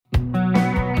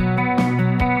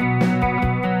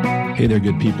Hey there,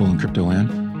 good people in crypto land.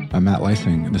 I'm Matt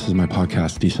Leising, and this is my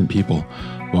podcast, Decent People.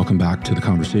 Welcome back to the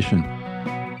conversation.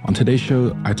 On today's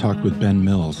show, I talked with Ben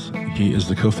Mills. He is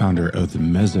the co-founder of the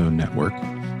Mezzo Network,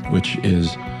 which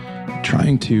is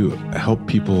trying to help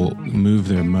people move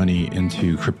their money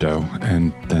into crypto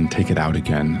and then take it out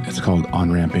again. It's called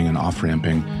on-ramping and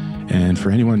off-ramping. And for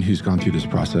anyone who's gone through this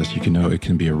process, you can know it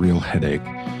can be a real headache.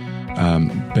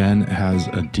 Ben has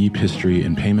a deep history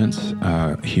in payments.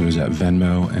 He was at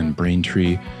Venmo and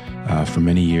Braintree for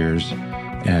many years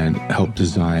and helped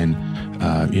design,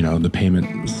 the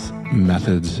payments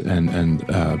methods and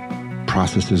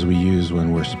processes we use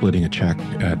when we're splitting a check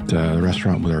at a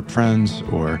restaurant with our friends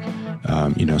or,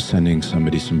 sending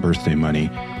somebody some birthday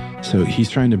money. So he's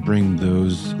trying to bring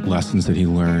those lessons that he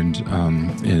learned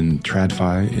in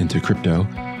TradFi into crypto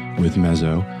with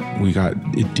Mezzo. We got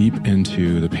deep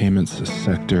into the payments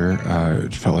sector.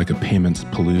 It felt like a payments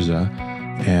palooza.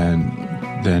 And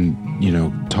then,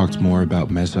 talked more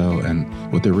about Mezzo. And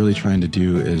what they're really trying to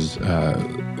do is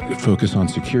focus on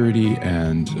security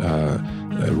and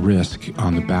risk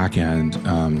on the back end,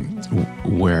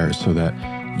 so that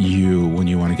when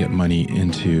you want to get money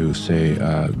into, say,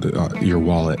 your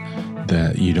wallet,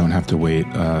 that you don't have to wait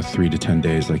 3 to 10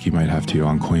 days like you might have to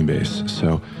on Coinbase.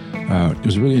 So it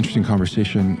was a really interesting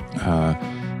conversation,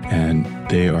 and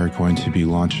they are going to be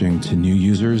launching to new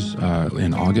users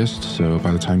in August. So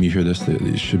by the time you hear this,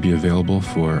 it should be available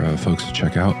for folks to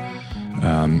check out.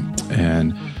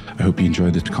 And I hope you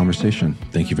enjoyed this conversation.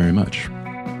 Thank you very much.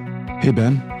 Hey,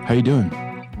 Ben, how you doing?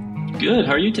 Good.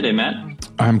 How are you today, Matt?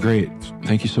 I'm great.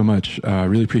 Thank you so much. I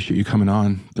really appreciate you coming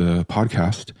on the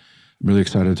podcast. I'm really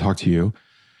excited to talk to you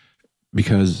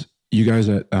because you guys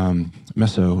at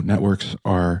Mezzo Networks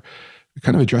are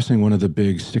kind of addressing one of the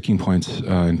big sticking points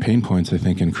and pain points, I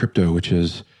think, in crypto, which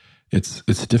is it's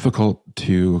difficult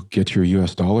to get your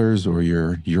US dollars or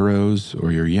your euros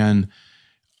or your yen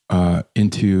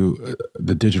into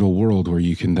the digital world where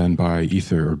you can then buy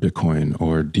Ether or Bitcoin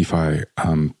or DeFi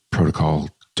protocol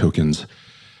tokens.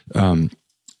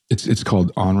 It's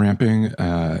called on-ramping,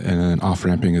 and then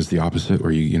off-ramping is the opposite,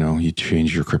 where you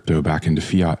change your crypto back into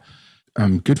fiat.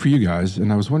 Good for you guys.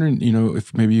 And I was wondering,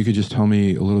 if maybe you could just tell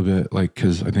me a little bit,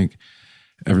 because I think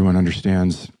everyone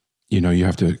understands, you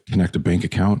have to connect a bank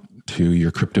account to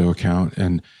your crypto account.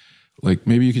 And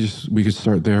maybe we could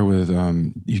start there with,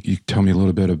 you tell me a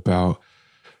little bit about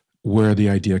where the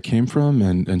idea came from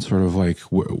and sort of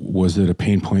was it a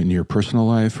pain point in your personal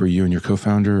life or you and your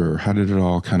co-founder, or how did it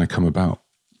all kind of come about?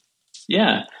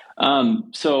 Yeah. My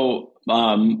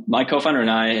co-founder and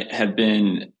I have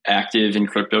been active in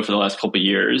crypto for the last couple of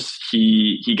years.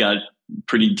 He got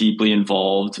pretty deeply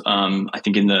involved, I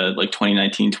think in the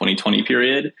 2019, 2020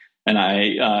 period. And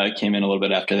I came in a little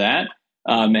bit after that.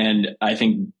 And I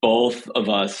think both of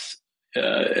us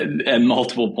at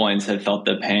multiple points had felt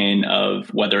the pain of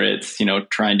whether it's,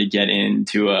 trying to get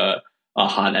into a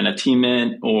hot NFT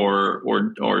mint or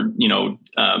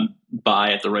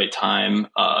buy at the right time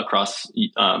across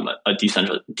a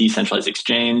decentralized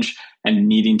exchange and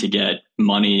needing to get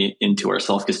money into our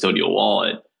self-custodial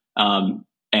wallet.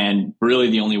 And really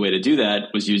the only way to do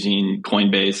that was using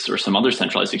Coinbase or some other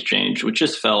centralized exchange, which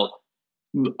just felt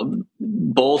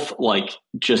both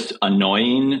just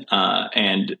annoying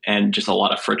and just a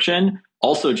lot of friction.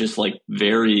 Also just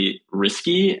very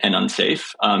risky and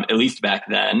unsafe. At least back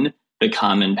then, the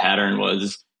common pattern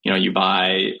was, you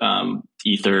buy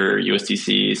Ether,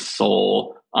 USDC,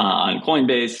 Sol on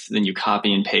Coinbase, then you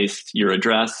copy and paste your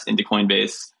address into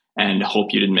Coinbase and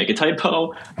hope you didn't make a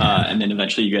typo, and then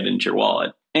eventually you get it into your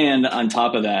wallet. And on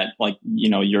top of that,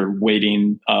 you're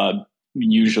waiting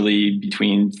usually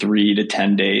between 3 to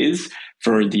 10 days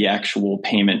for the actual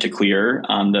payment to clear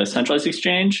on the centralized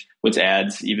exchange, which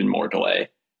adds even more delay.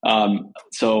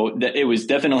 So it was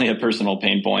definitely a personal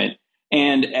pain point.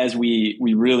 And as we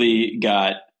really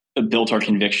built our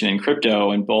conviction in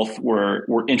crypto and both were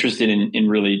interested in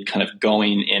really kind of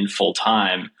going in full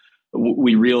time,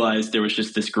 we realized there was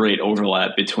just this great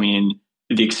overlap between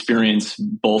the experience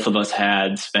both of us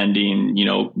had spending,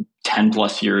 10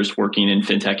 plus years working in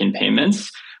fintech and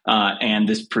payments, and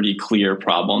this pretty clear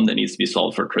problem that needs to be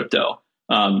solved for crypto.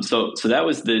 So that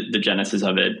was the genesis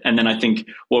of it. And then I think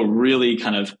what really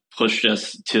kind of pushed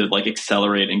us to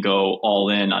accelerate and go all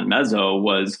in on Mezzo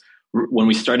was when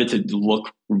we started to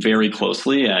look very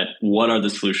closely at what are the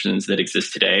solutions that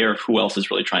exist today or who else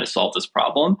is really trying to solve this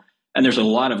problem. And there's a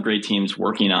lot of great teams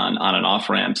working on and off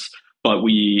ramps, but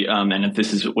we, and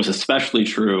this was especially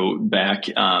true back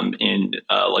in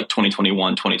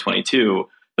 2021, 2022,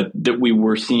 but that we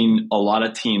were seeing a lot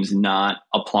of teams not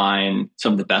applying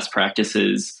some of the best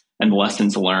practices and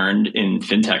lessons learned in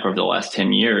fintech over the last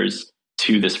 10 years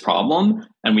to this problem.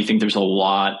 And we think there's a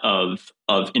lot of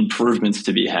improvements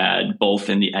to be had, both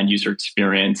in the end user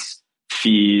experience,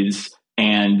 fees,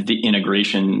 and the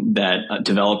integration that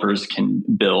developers can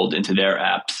build into their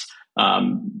apps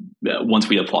once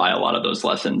we apply a lot of those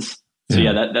lessons. So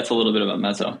that's a little bit about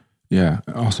Mezzo. Yeah,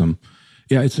 awesome.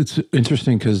 Yeah, it's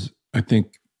interesting because I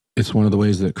think it's one of the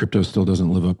ways that crypto still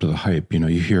doesn't live up to the hype. You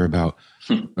hear about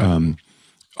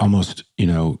almost,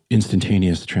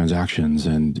 instantaneous transactions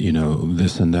and,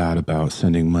 this and that about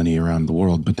sending money around the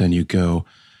world. But then you go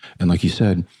and like you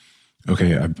said,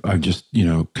 okay, I've just,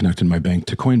 connected my bank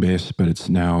to Coinbase, but it's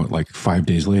now like 5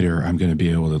 days later, I'm going to be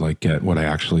able to like get what I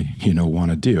actually,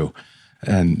 want to do.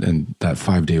 And that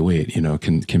 5-day wait,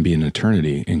 can be an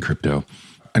eternity in crypto.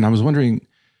 And I was wondering,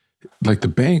 like the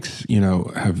banks,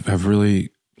 have really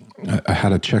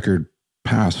had a checkered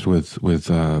past with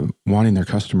wanting their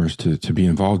customers to be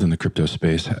involved in the crypto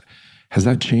space. Has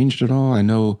that changed at all? I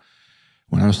know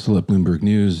when I was still at Bloomberg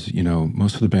News,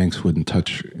 most of the banks wouldn't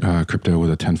touch crypto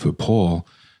with a 10-foot pole.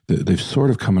 They've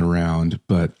sort of come around,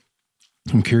 but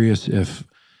I'm curious if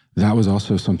that was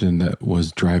also something that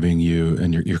was driving you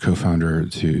and your co-founder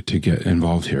to get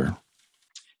involved here.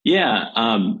 Yeah,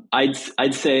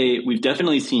 I'd say we've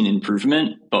definitely seen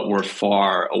improvement, but we're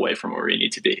far away from where we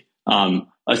need to be.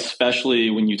 Especially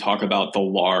when you talk about the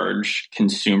large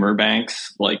consumer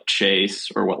banks like Chase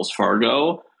or Wells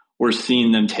Fargo, we're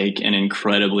seeing them take an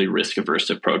incredibly risk-averse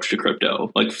approach to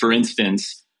crypto. Like for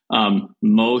instance,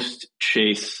 most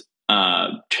Chase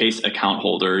account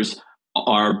holders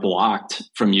are blocked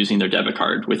from using their debit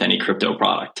card with any crypto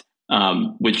product,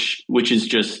 which is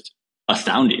just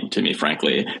astounding to me,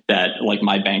 frankly, that like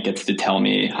my bank gets to tell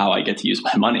me how I get to use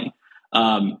my money.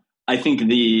 I think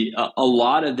a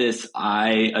lot of this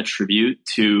I attribute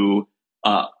to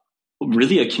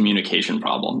really a communication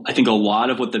problem. I think a lot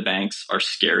of what the banks are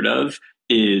scared of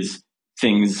is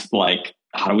things like,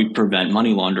 how do we prevent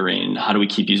money laundering? How do we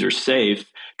keep users safe?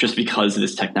 Just because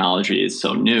this technology is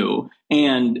so new.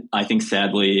 And I think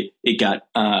sadly it got,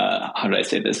 how did I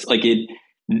say this? I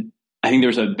think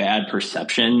there's a bad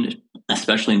perception,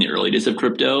 especially in the early days of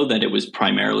crypto, that it was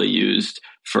primarily used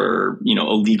for,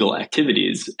 illegal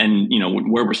activities. And,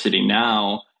 where we're sitting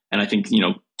now, and I think,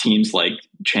 teams like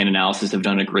Chainalysis have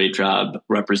done a great job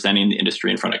representing the industry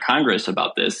in front of Congress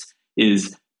about this,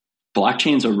 is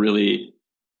blockchains are really,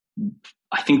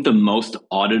 I think, the most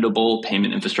auditable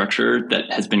payment infrastructure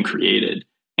that has been created.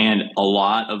 And a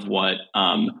lot of what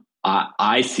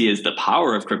I see as the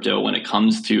power of crypto when it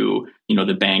comes to,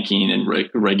 the banking and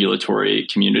regulatory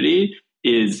community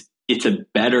is it's a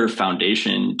better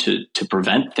foundation to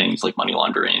prevent things like money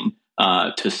laundering,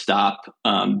 to stop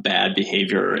bad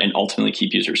behavior and ultimately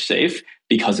keep users safe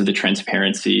because of the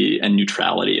transparency and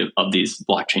neutrality of these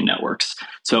blockchain networks.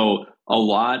 So a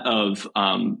lot of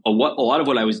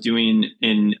what I was doing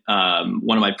in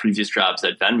one of my previous jobs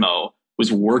at Venmo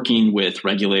was working with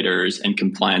regulators and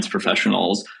compliance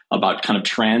professionals about kind of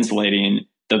translating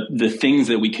the things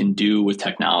that we can do with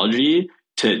technology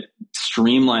to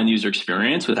streamline the user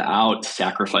experience without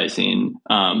sacrificing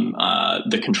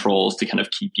the controls to kind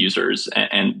of keep users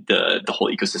and the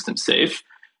whole ecosystem safe.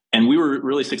 And we were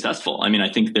really successful. I mean, I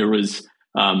think there was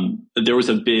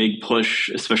a big push,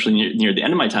 especially near the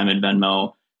end of my time at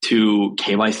Venmo, to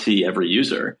KYC every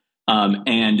user.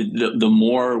 And the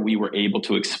more we were able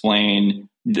to explain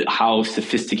how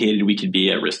sophisticated we could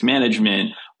be at risk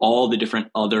management, all the different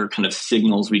other kind of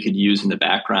signals we could use in the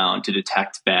background to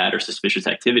detect bad or suspicious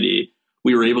activity,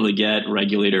 we were able to get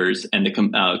regulators and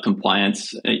the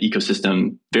compliance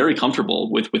ecosystem very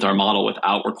comfortable with our model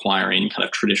without requiring kind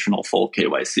of traditional full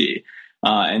KYC.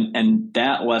 And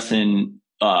that lesson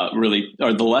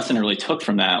the lesson I really took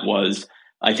from that was,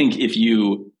 I think if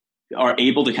you are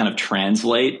able to kind of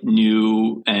translate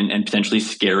new and potentially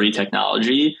scary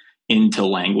technology into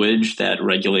language that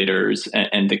regulators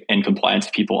and compliance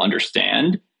people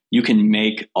understand, you can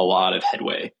make a lot of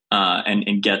headway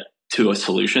and get to a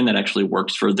solution that actually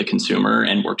works for the consumer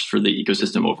and works for the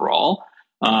ecosystem overall.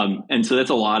 And so that's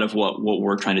a lot of what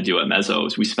we're trying to do at Mezzo.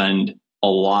 Is we spend a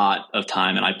lot of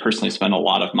time, and I personally spend a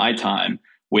lot of my time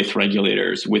with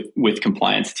regulators, with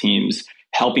compliance teams,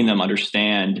 helping them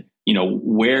understand,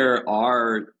 where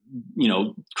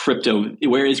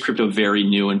is crypto very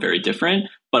new and very different,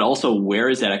 but also where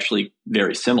is that actually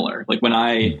very similar? Like when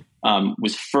I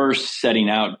was first setting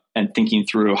out and thinking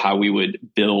through how we would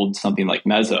build something like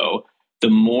Mezzo, the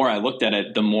more I looked at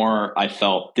it, the more I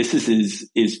felt this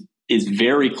is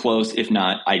very close, if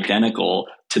not identical,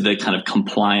 to the kind of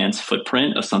compliance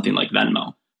footprint of something like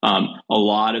Venmo. A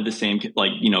lot of the same,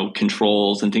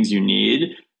 controls and things you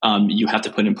need, you have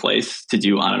to put in place to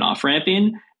do on and off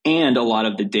ramping. and a lot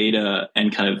of the data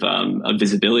and kind of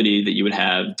visibility that you would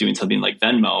have doing something like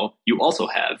Venmo, you also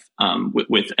have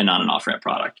with an on and off ramp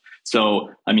product.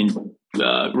 So, I mean,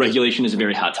 regulation is a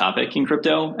very hot topic in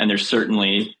crypto, and there's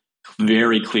certainly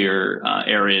very clear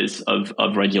areas of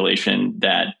regulation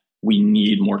that we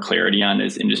need more clarity on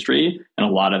as industry. And a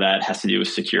lot of that has to do with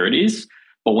securities.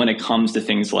 But when it comes to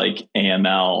things like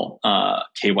AML,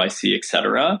 KYC, et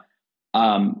cetera,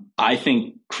 I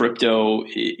think crypto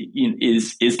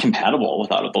is compatible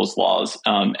with all of those laws,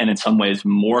 and in some ways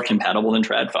more compatible than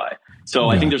TradFi. So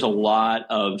I think there's a lot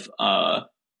of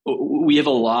we have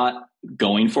a lot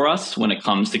going for us when it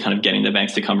comes to kind of getting the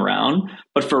banks to come around.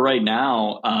 But for right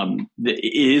now, it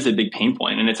is a big pain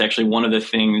point, and it's actually one of the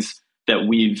things that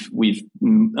we've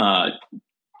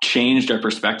changed our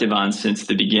perspective on since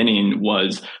the beginning.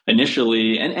 Was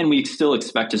initially, and we still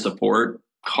expect to support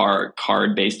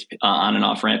card-based on and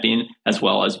off ramping as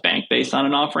well as bank-based on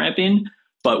and off ramping,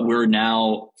 but we're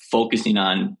now focusing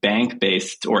on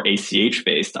bank-based or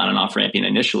ACH-based on and off ramping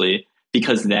initially,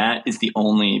 because that is the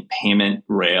only payment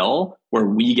rail where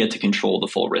we get to control the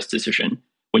full risk decision.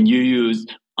 When you use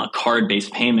a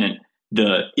card-based payment,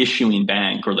 the issuing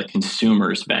bank or the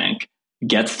consumer's bank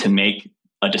gets to make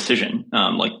a decision,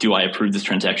 like, do I approve this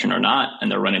transaction or not?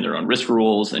 And they're running their own risk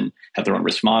rules and have their own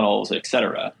risk models, et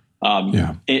cetera.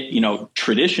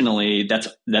 Traditionally,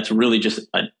 that's really just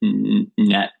a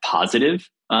net positive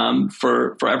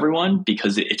for everyone,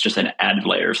 because it's just an added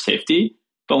layer of safety.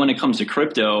 But when it comes to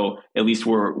crypto, at least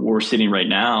where we're sitting right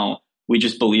now, we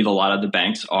just believe a lot of the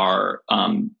banks are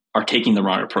taking the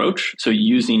wrong approach. So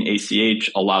using ACH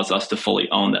allows us to fully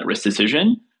own that risk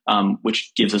decision,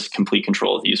 which gives us complete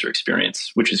control of the user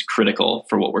experience, which is critical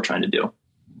for what we're trying to do.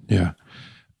 Yeah.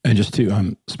 And just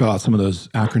to spell out some of those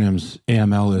acronyms,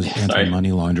 AML is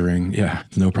anti-money laundering. Yeah,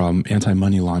 no problem.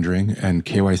 Anti-money laundering, and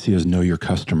KYC is know your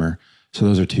customer. So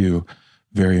those are two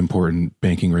very important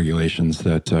banking regulations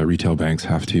that retail banks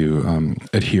have to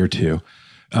adhere to.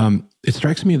 It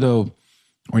strikes me, though,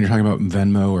 when you're talking about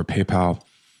Venmo or PayPal,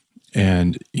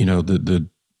 and the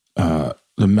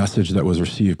message that was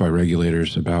received by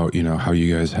regulators about how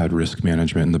you guys had risk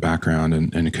management in the background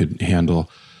and it could handle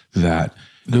that.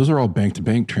 Those are all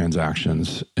bank-to-bank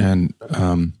transactions, and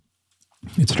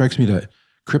it strikes me that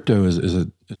crypto is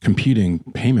a competing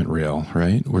payment rail,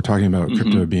 right? We're talking about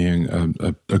crypto being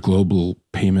a global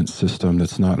payment system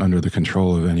that's not under the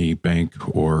control of any bank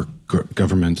or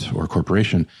government or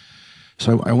corporation.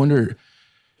 So I wonder,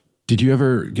 did you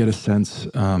ever get a sense,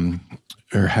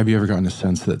 or have you ever gotten a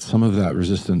sense that some of that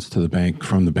resistance to the bank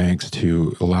from the banks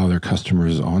to allow their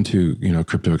customers onto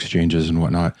crypto exchanges and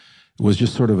whatnot was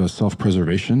just sort of a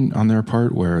self-preservation on their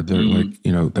part, where they're like,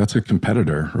 that's a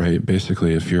competitor, right?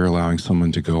 Basically, if you're allowing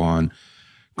someone to go on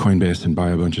Coinbase and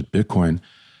buy a bunch of Bitcoin,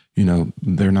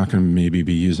 they're not going to maybe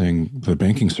be using the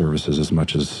banking services as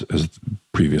much as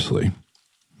previously.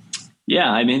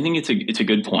 Yeah, I mean, I think it's a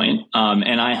good point.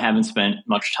 And I haven't spent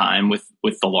much time with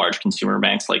the large consumer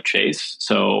banks like Chase.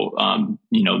 So,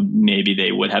 maybe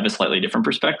they would have a slightly different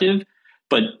perspective.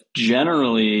 But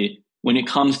generally, when it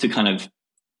comes to kind of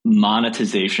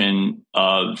monetization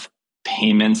of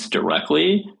payments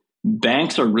directly,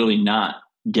 banks are really not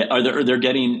they're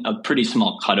getting a pretty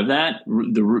small cut of that.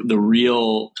 The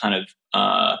real kind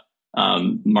of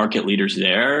market leaders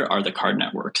there are the card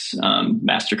networks,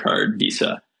 MasterCard,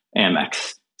 Visa,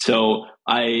 Amex. So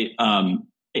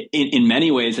in many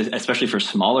ways, especially for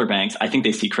smaller banks, I think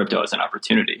they see crypto as an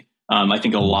opportunity. I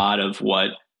think a lot of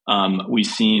what we've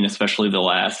seen, especially the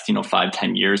last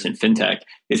 5-10 years in fintech,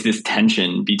 is this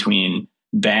tension between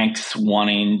banks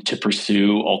wanting to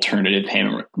pursue alternative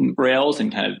payment rails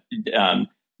and kind of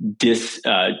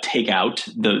take out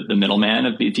the middleman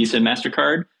of Visa and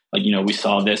MasterCard. Like, we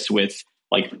saw this with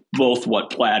like both what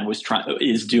Plaid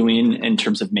is doing in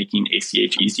terms of making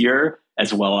ACH easier,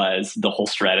 as well as the whole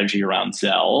strategy around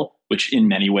Zelle, which in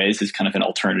many ways is kind of an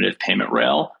alternative payment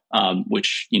rail,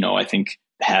 which I think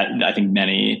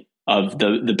many of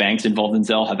the banks involved in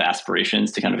Zelle have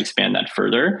aspirations to kind of expand that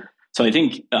further. So I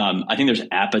think there's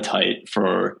appetite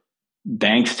for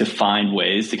banks to find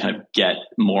ways to kind of get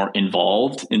more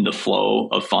involved in the flow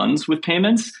of funds with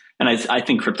payments, and I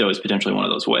think crypto is potentially one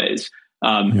of those ways.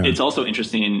 It's also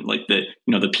interesting, like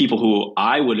the people who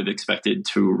I would have expected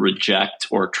to reject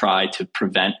or try to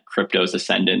prevent crypto's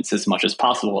ascendance as much as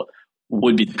possible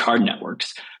would be the card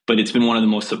networks. But it's been one of the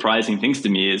most surprising things to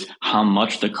me is how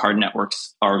much the card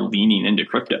networks are leaning into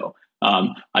crypto.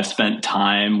 I've spent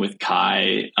time with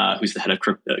Kai, who's the head of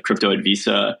crypto at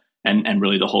Visa, and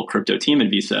really the whole crypto team at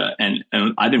Visa. And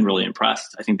I've been really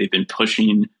impressed. I think they've been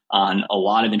pushing on a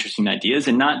lot of interesting ideas,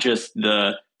 and not just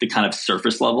the the kind of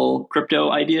surface level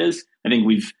crypto ideas. I think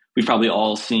we've probably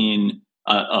all seen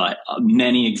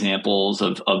many examples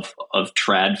of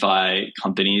TradFi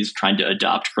companies trying to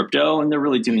adopt crypto, and they're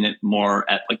really doing it more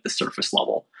at like the surface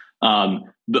level.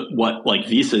 But what like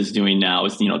Visa is doing now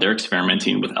is, they're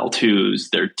experimenting with L2s.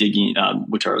 They're digging,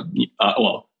 which are,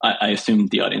 I assume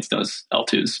the audience knows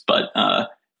L2s, but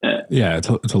yeah, it's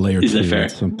a layer is two. That fair?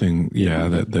 It's something,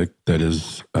 that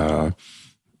is,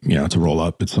 it's a roll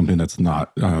up. It's something that's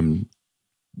not,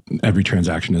 every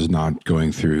transaction is not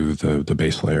going through the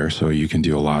base layer. So you can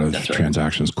do a lot of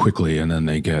transactions quickly, and then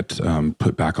they get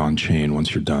put back on chain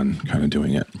once you're done kind of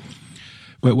doing it.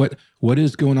 But what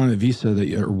is going on at Visa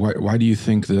why do you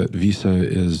think that Visa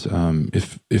is,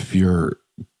 if your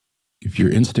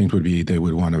instinct would be they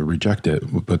would want to reject it,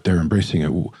 but they're embracing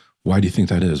it? Why do you think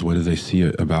that is? What do they see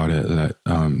about it that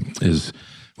is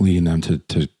leading them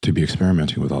to be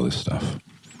experimenting with all this stuff?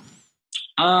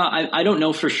 I don't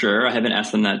know for sure. I haven't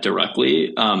asked them that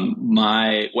directly.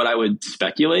 What I would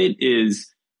speculate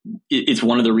is it's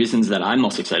one of the reasons that I'm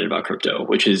most excited about crypto,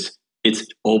 which is it's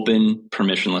open,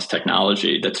 permissionless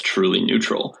technology that's truly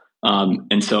neutral.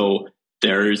 And so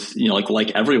there's,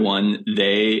 like everyone,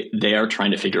 they are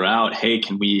trying to figure out, hey,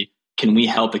 can we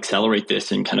help accelerate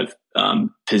this and kind of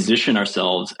position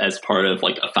ourselves as part of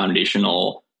like a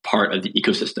foundational part of the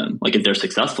ecosystem? Like if they're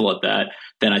successful at that,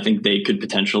 then I think they could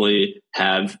potentially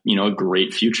have, a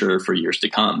great future for years to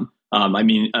come. One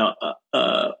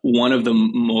of the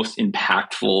most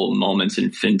impactful moments in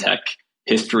fintech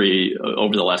history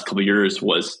over the last couple of years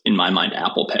was, in my mind,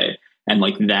 Apple Pay. And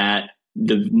like that,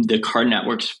 the card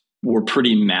networks were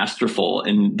pretty masterful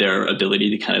in their ability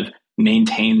to kind of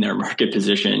maintain their market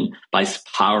position by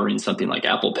powering something like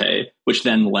Apple Pay, which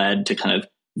then led to kind of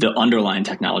the underlying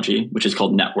technology, which is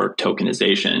called network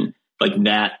tokenization. Like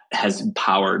that has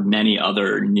powered many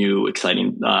other new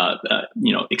exciting,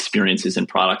 experiences and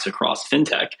products across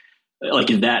fintech. Like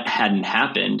if that hadn't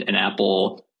happened, and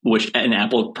Apple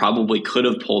probably could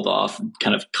have pulled off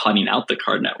kind of cutting out the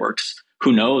card networks,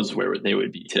 who knows where they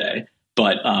would be today.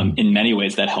 But in many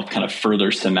ways, that helped kind of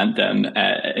further cement them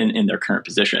in their current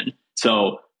position.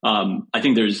 So I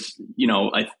think there's,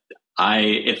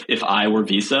 if I were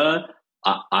Visa,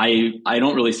 I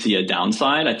don't really see a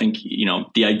downside. I think,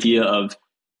 the idea of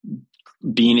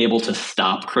being able to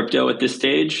stop crypto at this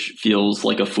stage feels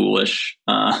like a foolish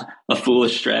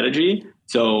strategy.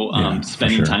 So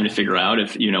spending time to figure out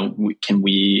if, can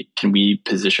we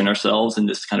position ourselves in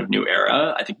this kind of new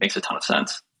era, I think makes a ton of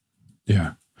sense.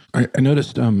 Yeah. I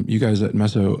noticed you guys at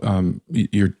Mezzo,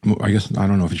 I guess, I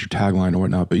don't know if it's your tagline or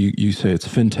whatnot, but you say it's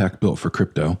fintech built for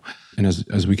crypto. And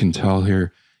as we can tell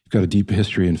here, you've got a deep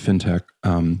history in fintech,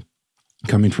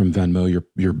 coming from Venmo.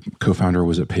 Your co-founder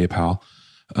was at PayPal.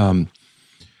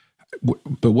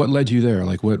 But what led you there?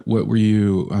 Like what were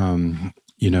you,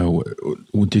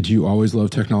 did you always love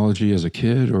technology as a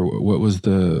kid, or what was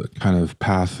the kind of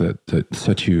path that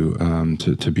set you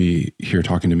to be here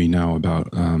talking to me now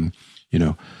about,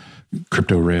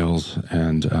 crypto rails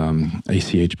and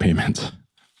ACH payments?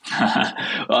 I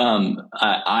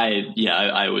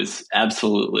was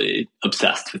absolutely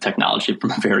obsessed with technology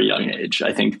from a very young age.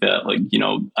 I think that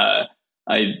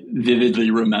I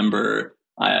vividly remember,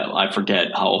 I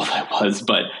forget how old I was,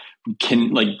 but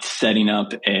setting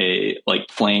up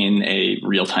playing a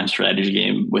real-time strategy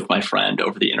game with my friend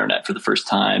over the internet for the first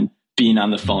time, being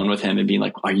on the phone with him and being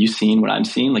like, are you seeing what I'm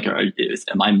seeing? Like,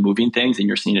 am I moving things and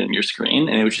you're seeing it on your screen?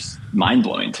 And it was just mind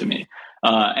blowing to me.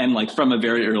 And from a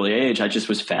very early age, I just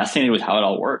was fascinated with how it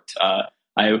all worked.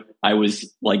 I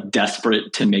was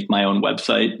desperate to make my own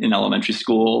website in elementary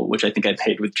school, which I think I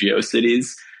paid with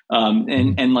GeoCities.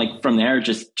 And from there,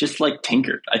 just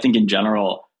tinkered. I think in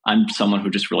general, I'm someone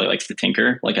who just really likes to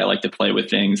tinker. I like to play with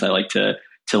things. I like to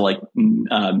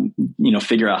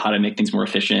figure out how to make things more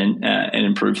efficient and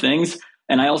improve things.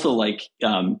 And I also like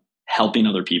helping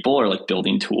other people, or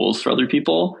building tools for other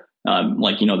people.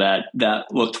 That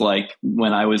looked like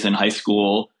when I was in high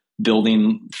school,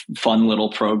 building fun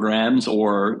little programs,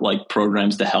 or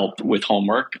programs to help with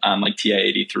homework on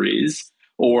TI-83s,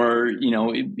 or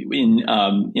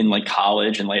in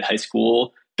college and late high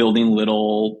school, building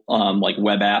little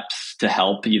web apps to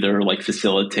help either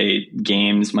facilitate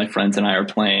games my friends and I are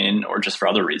playing, or just for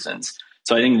other reasons.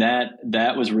 So I think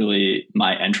that was really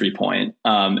my entry point.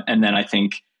 And then I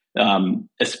think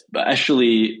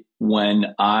especially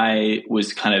when I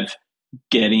was kind of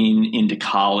getting into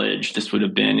college, this would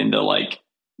have been in the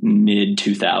mid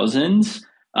 2000s.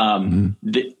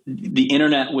 The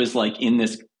internet was in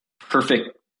this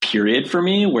perfect period for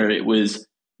me, where it was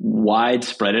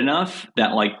widespread enough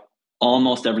that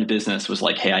almost every business was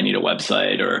hey, I need a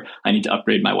website, or I need to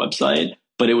upgrade my website.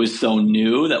 but it was so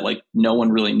new that like no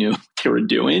one really knew what they were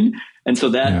doing. And so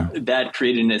that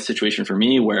created a situation for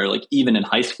me where like even in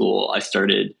high school, I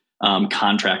started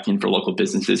contracting for local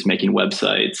businesses, making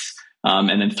websites.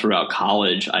 And then throughout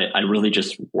college, I really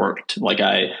just worked. Like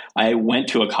I went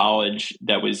to a college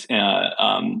that was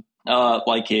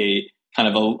like a kind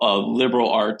of a liberal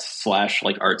arts /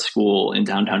 like art school in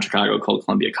downtown Chicago called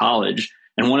Columbia College.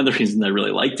 And one of the reasons I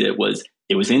really liked it was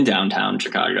in downtown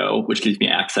Chicago, which gives me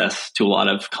access to a lot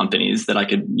of companies that I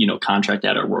could, contract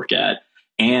at or work at.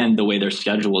 And the way their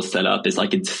schedule was set up is I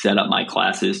could set up my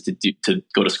classes to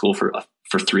go to school for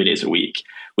 3 days a week,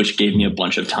 which gave me a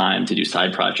bunch of time to do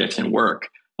side projects and work.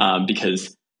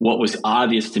 Because what was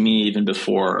obvious to me even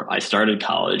before I started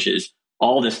college is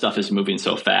all this stuff is moving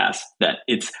so fast that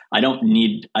I don't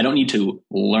need to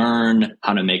learn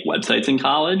how to make websites in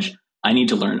college. I need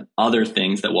to learn other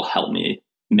things that will help me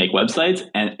make websites.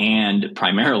 And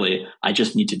primarily, I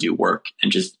just need to do work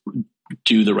and just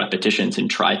do the repetitions and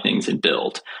try things and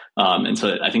build. And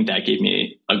so I think that gave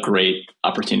me a great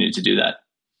opportunity to do that.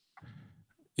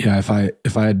 Yeah, if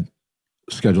I had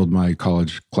scheduled my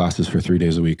college classes for 3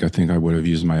 days a week, I think I would have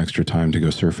used my extra time to go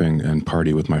surfing and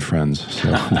party with my friends.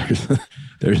 So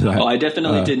there's that. Oh, I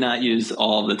definitely did not use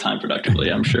all of the time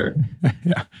productively, I'm sure.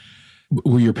 Yeah.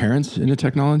 Were your parents into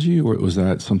technology, or was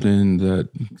that something that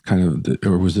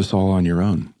or was this all on your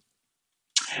own?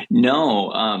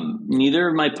 No,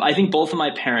 neither. I think both of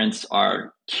my parents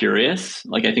are curious.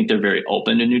 Like, I think they're very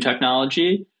open to new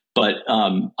technology, but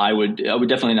I would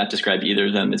definitely not describe either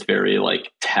of them as very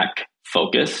like tech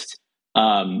focused.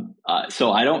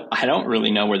 So I don't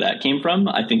really know where that came from.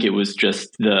 I think it was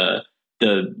just the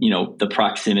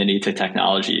proximity to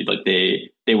technology. Like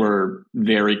they were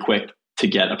very quick to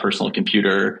get a personal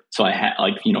computer. So I had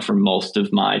for most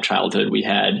of my childhood, we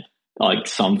had like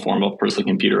some form of personal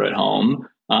computer at home.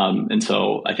 And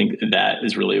so I think that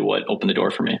is really what opened the door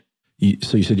for me.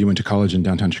 So you said you went to college in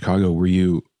downtown Chicago. Were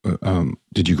you,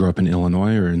 did you grow up in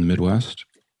Illinois or in the Midwest?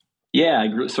 Yeah, I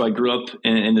grew up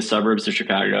in the suburbs of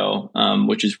Chicago,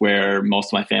 which is where most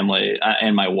of my family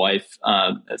and my wife's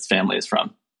family is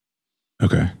from.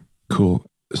 Okay, cool.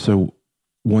 So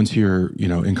once you're,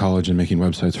 in college and making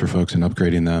websites for folks and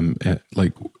upgrading them,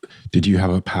 did you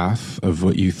have a path of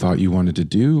what you thought you wanted to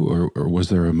do? Or was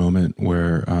there a moment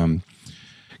where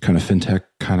kind of fintech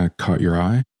kind of caught your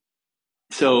eye?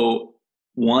 So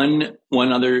one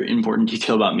other important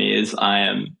detail about me is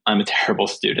I'm a terrible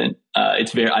student. I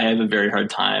have a very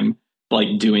hard time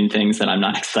like doing things that I'm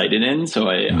not excited in. So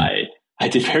I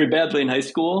did very badly in high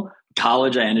school.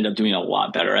 College, I ended up doing a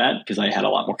lot better at because I had a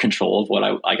lot more control of what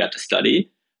I got to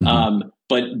study. Mm-hmm.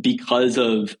 But because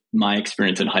of my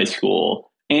experience in high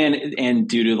school and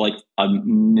due to like a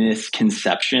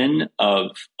misconception of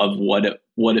what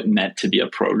it meant to be a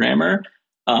programmer,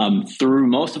 through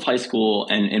most of high school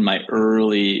and in my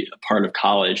early part of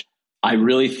college, I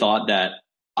really thought that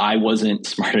I wasn't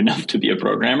smart enough to be a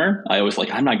programmer. I was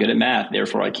like, I'm not good at math,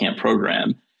 therefore I can't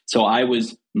program. So I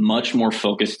was much more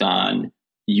focused on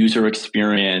user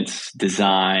experience,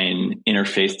 design,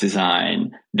 interface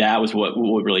design. That was what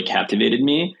really captivated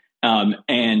me.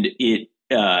 And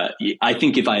I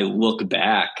think if I look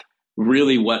back,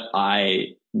 really what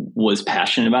I was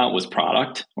passionate about was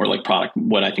product, or like product,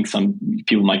 what I think some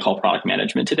people might call product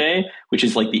management today, which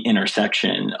is like the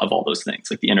intersection of all those things,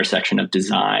 like the intersection of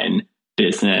design,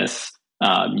 business,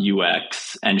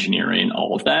 UX, engineering,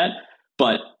 all of that.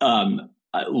 But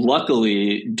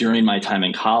luckily, during my time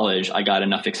in college, I got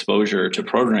enough exposure to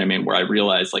programming where I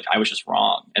realized like I was just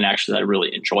wrong. And actually, I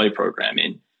really enjoy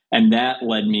programming. And that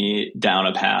led me down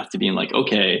a path to being like,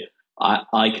 okay,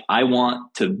 I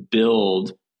want to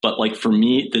build, but like for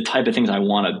me, the type of things I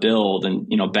want to build. And,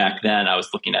 back then I was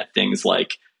looking at things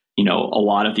like, a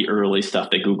lot of the early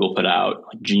stuff that Google put out,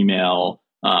 like Gmail,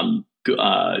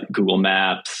 Google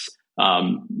Maps,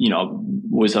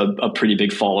 was a pretty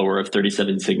big follower of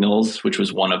 37 Signals, which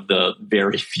was one of the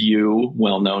very few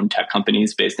well-known tech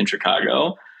companies based in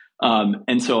Chicago.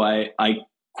 And so I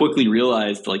quickly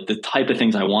realized like the type of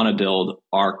things I want to build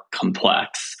are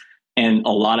complex. And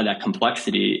a lot of that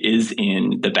complexity is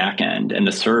in the back end and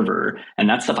the server. And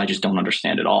that stuff I just don't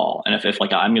understand at all. And if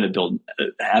like I'm going to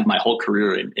have my whole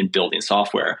career in building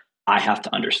software, I have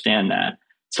to understand that.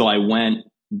 So I went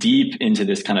deep into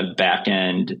this kind of back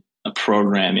end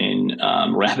programming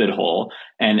rabbit hole.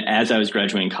 And as I was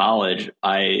graduating college,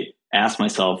 I asked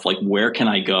myself, like, where can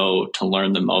I go to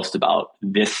learn the most about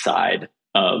this side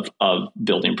of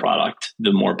building product,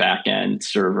 the more back end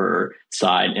server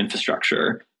side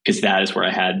infrastructure? Because that is where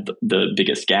I had the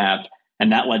biggest gap.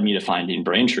 And that led me to finding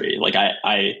Braintree. Like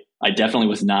I definitely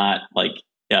was not like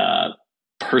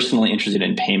personally interested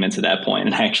in payments at that point.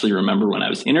 And I actually remember when I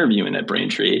was interviewing at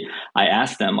Braintree, I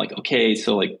asked them like, okay,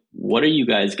 so like, what are you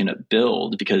guys going to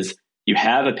build? Because you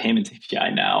have a payments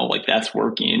API now, like that's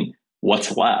working.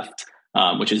 What's left?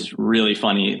 Which is really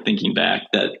funny thinking back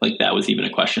that like that was even a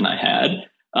question I had.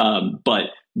 But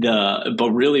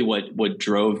really what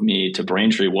drove me to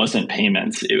Braintree wasn't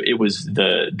payments. It was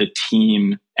the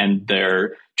team and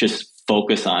their just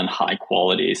focus on high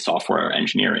quality software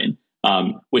engineering,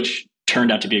 which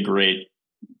turned out to be a great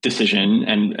decision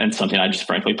and something I just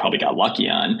frankly probably got lucky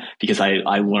on because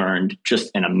I learned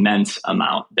just an immense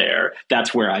amount there.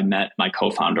 That's where I met my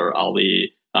co-founder,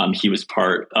 Ali. He was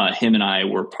him and I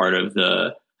were part of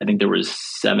I think there was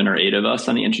 7 or 8 of us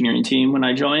on the engineering team when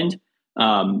I joined.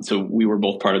 So we were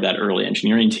both part of that early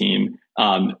engineering team.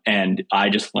 And I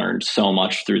just learned so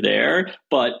much through there,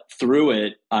 but through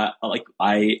it,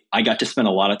 I got to spend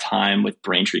a lot of time with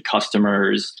Braintree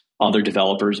customers, other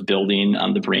developers building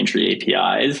on the Braintree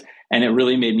APIs. And it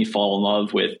really made me fall in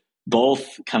love with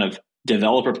both kind of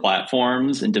developer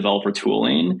platforms and developer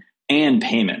tooling and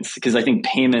payments. Because I think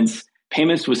payments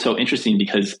was so interesting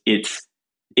because it's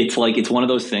one of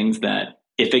those things that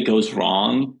if it goes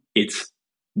wrong, it's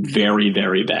very,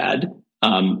 very bad.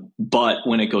 But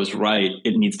when it goes right,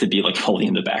 it needs to be like fully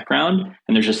in the background.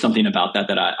 And there's just something about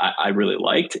that I really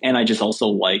liked. And I just also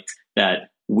liked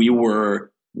that we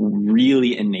were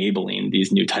really enabling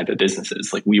these new type of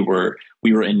businesses. Like we were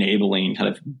enabling kind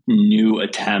of new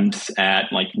attempts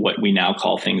at like what we now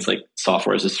call things like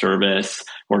software as a service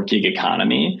or gig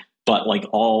economy. But like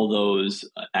all those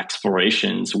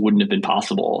explorations wouldn't have been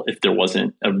possible if there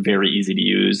wasn't a very easy to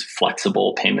use,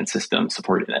 flexible payment system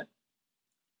supporting it.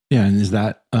 Yeah. And is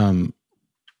that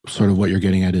sort of what you're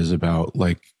getting at is about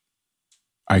like,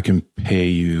 I can pay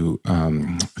you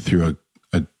through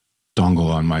a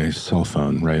dongle on my cell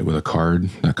phone, right? With a card,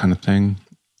 that kind of thing.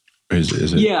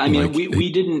 Is it? Yeah. I mean, like,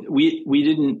 we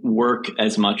didn't work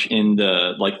as much in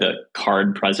the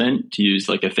card present, to use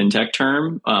like a fintech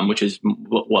term, which is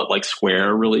what like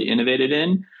Square really innovated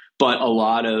in. But a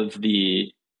lot of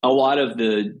the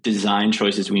design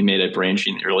choices we made at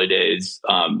Braintree in the early days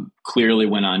clearly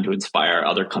went on to inspire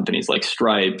other companies like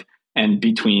Stripe. And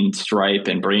between Stripe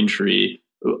and Braintree,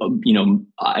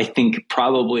 I think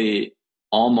probably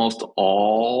almost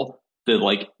all the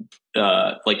like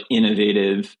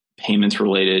innovative payments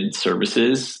related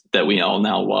services that we all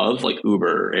now love, like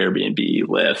Uber, Airbnb,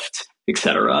 Lyft,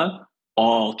 etc.,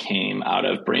 all came out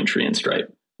of Braintree and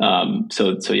Stripe.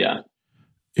 So yeah.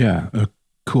 Yeah.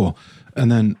 Cool.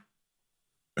 And then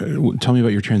tell me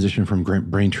about your transition from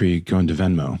Braintree going to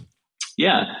Venmo.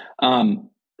 Yeah.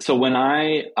 So when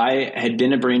I had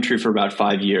been at Braintree for about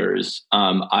 5 years,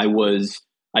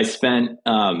 I spent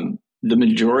the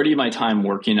majority of my time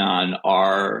working on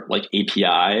our like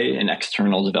API and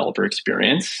external developer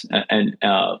experience and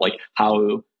like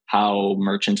how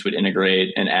merchants would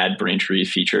integrate and add Braintree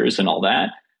features and all that.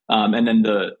 And then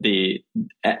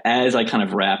as I kind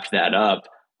of wrapped that up,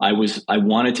 I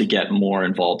wanted to get more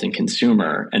involved in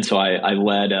consumer. And so I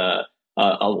led a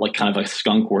like kind of a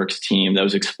skunkworks team that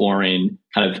was exploring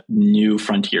kind of new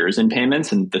frontiers in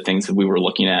payments. And the things that we were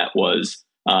looking at was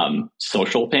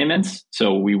social payments.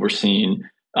 So we were seeing,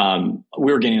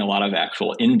 we were getting a lot of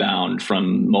actual inbound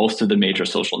from most of the major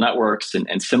social networks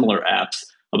and similar apps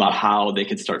about how they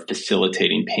could start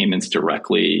facilitating payments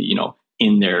directly,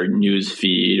 in their news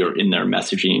feed or in their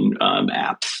messaging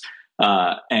apps.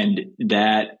 And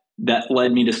that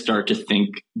led me to start to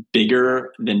think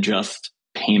bigger than just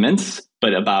payments,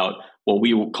 but about what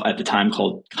we at the time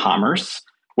called commerce,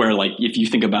 where like if you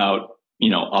think about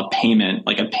a payment,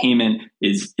 like a payment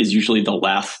is usually the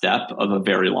last step of a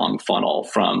very long funnel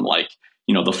from like,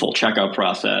 the full checkout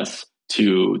process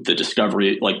to the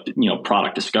discovery, like,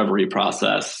 product discovery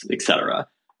process, et cetera.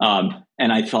 And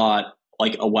I thought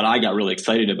like what I got really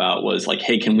excited about was like,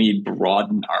 hey, can we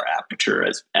broaden our aperture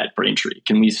at Braintree?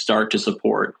 Can we start to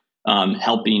support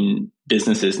helping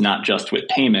businesses, not just with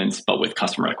payments, but with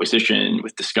customer acquisition,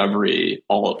 with discovery,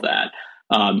 all of that.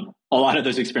 A lot of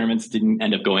those experiments didn't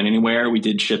end up going anywhere. We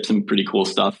did ship some pretty cool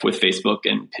stuff with Facebook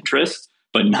and Pinterest,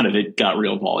 but none of it got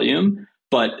real volume.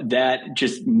 But that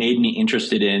just made me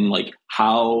interested in like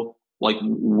how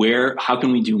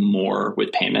can we do more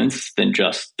with payments than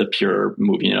just the pure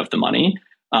moving of the money?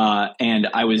 And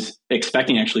I was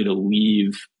expecting actually to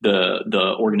leave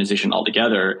the organization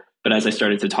altogether. But as I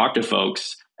started to talk to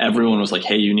folks, everyone was like,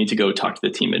 hey, you need to go talk to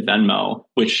the team at Venmo,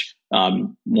 which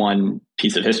one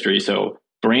piece of history. So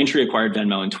Braintree acquired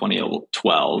Venmo in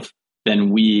 2012. Then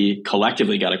we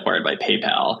collectively got acquired by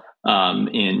PayPal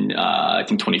in I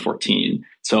think 2014.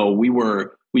 So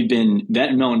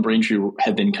Venmo and Braintree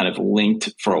have been kind of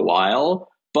linked for a while,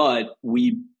 But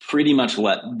we pretty much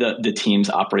let the teams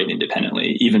operate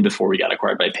independently, even before we got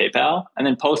acquired by PayPal. And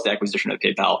then post acquisition of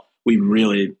PayPal, we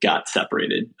really got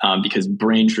separated because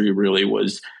Braintree really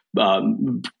was,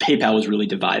 PayPal was really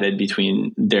divided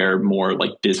between their more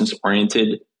like business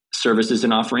oriented services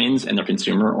and offerings and their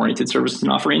consumer oriented services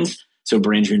and offerings. So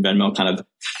Braintree and Venmo kind of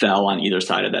fell on either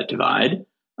side of that divide.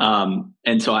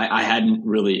 And so I hadn't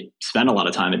really spent a lot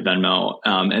of time at Venmo.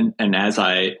 And as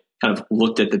I kind of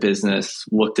looked at the business,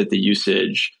 looked at the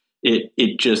usage,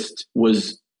 it just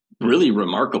was really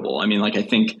remarkable. I mean, like, I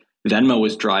think Venmo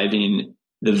was driving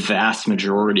the vast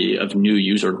majority of new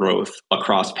user growth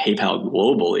across PayPal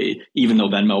globally, even though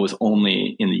Venmo was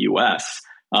only in the US.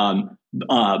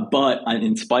 But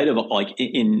in spite of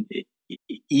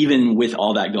even with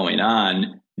all that going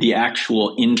on, the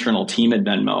actual internal team at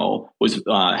Venmo was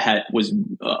I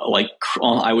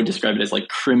would describe it as like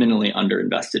criminally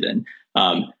underinvested in.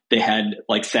 They had,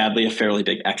 like, sadly, a fairly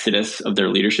big exodus of their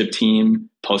leadership team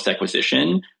post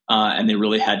acquisition, and they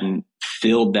really hadn't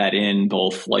filled that in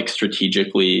both like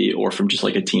strategically or from just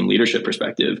like a team leadership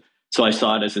perspective. So I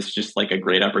saw it as this just like a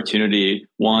great opportunity,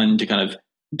 one, to kind of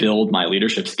build my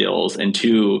leadership skills, and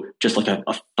two, just like a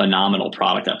phenomenal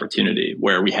product opportunity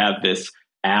where we have this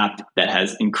app that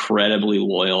has incredibly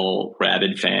loyal,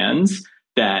 rabid fans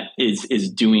that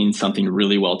is doing something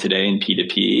really well today in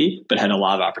P2P, but had a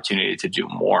lot of opportunity to do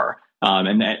more.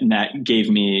 And that gave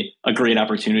me a great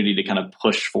opportunity to kind of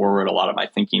push forward a lot of my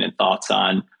thinking and thoughts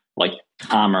on like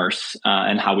commerce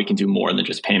and how we can do more than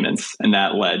just payments. And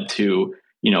that led to,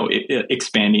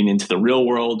 expanding into the real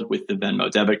world with the Venmo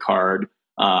debit card,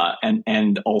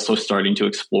 and also starting to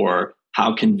explore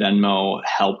how can Venmo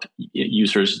help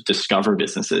users discover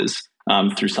businesses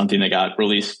through something that got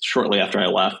released shortly after I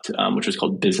left, which was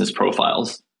called Business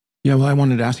Profiles. Yeah, well, I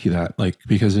wanted to ask you that, like,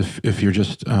 because if you're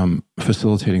just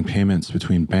facilitating payments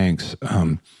between banks,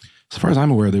 as far as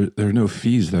I'm aware, there are no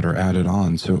fees that are added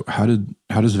on. So how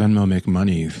does Venmo make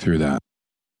money through that?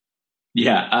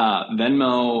 Yeah,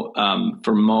 Venmo,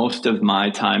 for most of my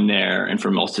time there and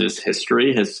for most of its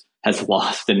history, has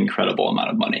lost an incredible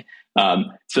amount of money.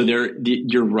 So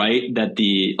you're right that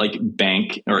the like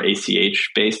bank or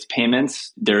ACH based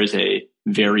payments, there is a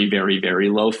very, very, very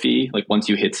low fee. Like once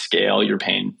you hit scale, you're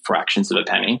paying fractions of a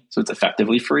penny. So it's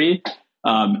effectively free.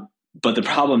 But the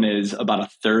problem is about a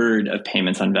third of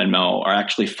payments on Venmo are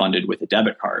actually funded with a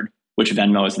debit card, which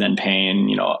Venmo is then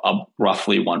paying,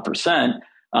 roughly 1%.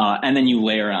 And then you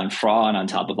layer on fraud on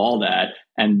top of all that.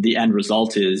 And the end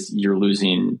result is you're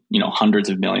losing, hundreds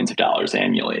of millions of dollars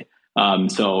annually.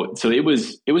 So it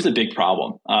was a big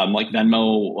problem. Like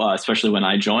Venmo, especially when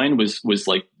I joined, was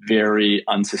like very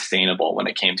unsustainable when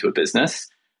it came to a business.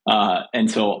 And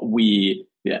so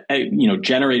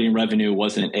generating revenue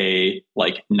wasn't a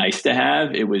like nice to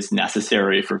have. It was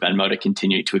necessary for Venmo to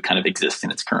continue to kind of exist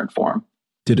in its current form.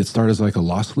 Did it start as like a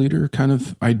loss leader kind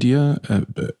of idea?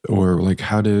 Or like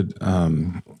how did,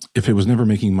 if it was never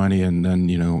making money and then,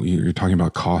 you're talking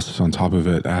about costs on top of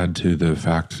it, add to the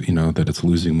fact, that it's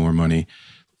losing more money.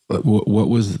 What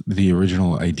was the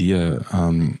original idea?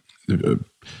 Or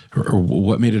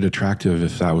what made it attractive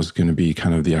if that was going to be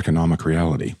kind of the economic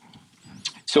reality?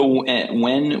 So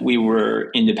when we were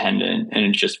independent and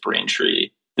it's just Braintree,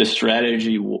 the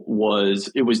strategy was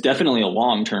definitely a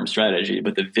long-term strategy,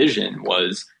 but the vision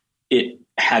was it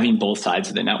having both sides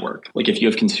of the network. Like if you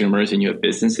have consumers and you have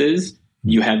businesses,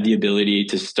 you have the ability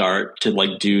to start to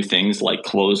like do things like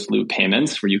closed loop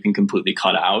payments where you can completely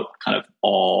cut out kind of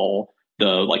all the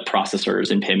like processors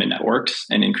and payment networks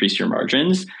and increase your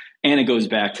margins. And it goes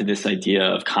back to this idea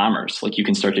of commerce. Like you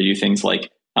can start to do things like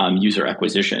user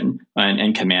acquisition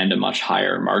and command a much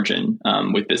higher margin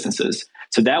with businesses.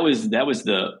 So that was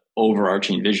the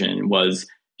overarching vision was,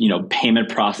 payment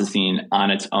processing on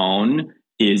its own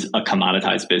is a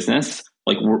commoditized business.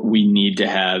 Like we need to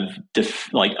have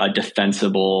a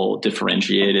defensible,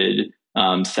 differentiated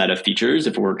set of features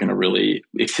if we're going to really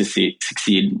succeed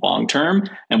long term.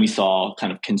 And we saw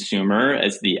kind of consumer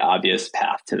as the obvious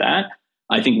path to that.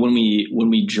 I think when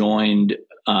we joined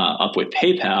up with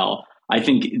PayPal, I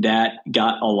think that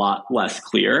got a lot less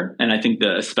clear. And I think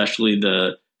especially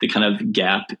the kind of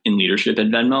gap in leadership at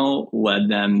Venmo led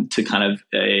them to kind of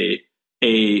I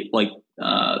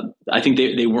think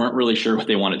they weren't really sure what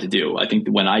they wanted to do. I think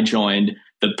when I joined,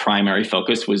 the primary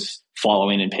focus was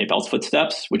following in PayPal's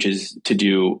footsteps, which is to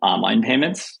do online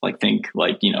payments. Think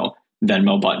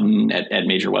Venmo button at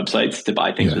major websites to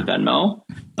buy things with Venmo,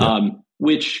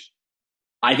 which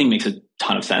I think makes a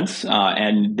ton of sense.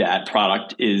 And that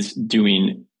product is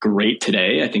doing great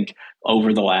today. I think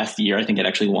over the last year, I think it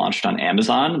actually launched on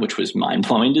Amazon, which was mind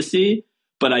blowing to see.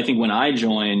 But I think when I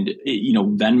joined,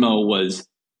 Venmo was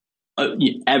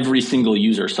every single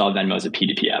user saw Venmo as a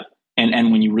P2P app.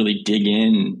 And when you really dig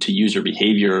into user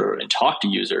behavior and talk to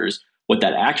users, what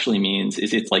that actually means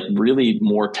is it's like really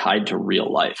more tied to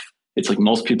real life. It's like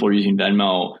most people are using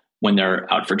Venmo when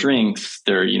they're out for drinks,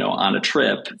 they're, on a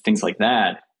trip, things like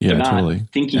that. Yeah, they're not totally.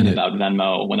 thinking about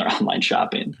Venmo when they're online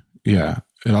shopping. Yeah.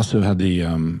 It also had the,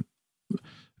 I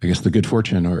guess the good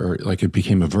fortune or like it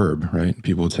became a verb, right?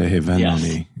 People would say, hey, Venmo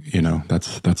me,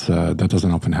 that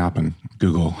doesn't often happen.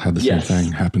 Google had the same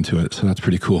thing happen to it. So that's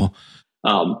pretty cool.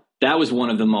 That was one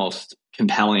of the most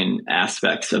compelling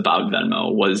aspects about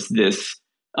Venmo was this,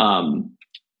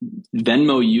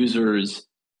 Venmo users,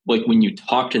 like when you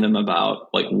talk to them about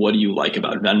like, what do you like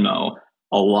about Venmo?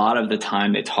 A lot of the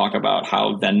time they talk about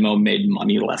how Venmo made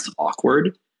money less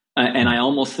awkward. And I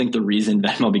almost think the reason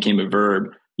Venmo became a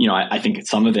verb, I think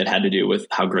some of it had to do with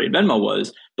how great Venmo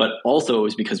was, but also it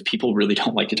was because people really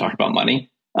don't like to talk about money.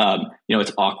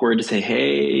 It's awkward to say,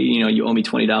 hey, you owe me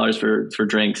 $20 for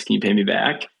drinks. Can you pay me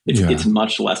back? It's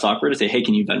much less awkward to say, hey,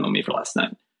 can you Venmo me for last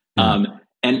night? Yeah.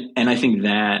 And I think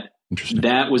that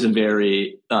was a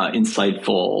very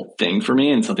insightful thing for me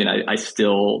and something I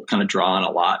still kind of draw on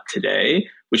a lot today,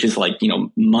 which is like,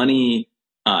 money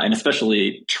and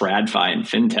especially TradFi and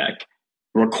fintech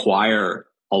require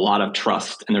a lot of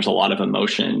trust and there's a lot of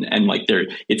emotion and like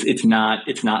it's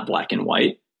not black and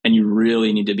white. And you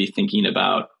really need to be thinking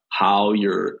about how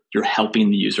you're helping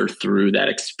the user through that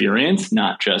experience,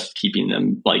 not just keeping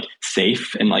them like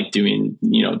safe and like doing,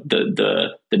 the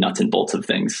nuts and bolts of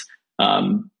things.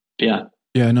 Yeah.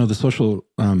 Yeah, I know the social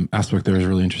aspect there is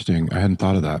really interesting. I hadn't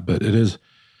thought of that, but it is,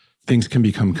 things can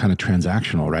become kind of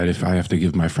transactional, right? If I have to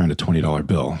give my friend a $20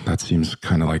 bill, that seems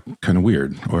kind of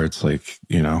weird. Or it's like,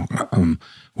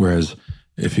 whereas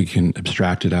if you can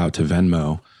abstract it out to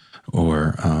Venmo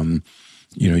or,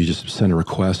 you just send a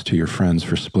request to your friends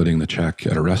for splitting the check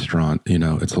at a restaurant,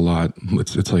 it's a lot,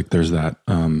 it's like there's that,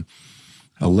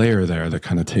 a layer there that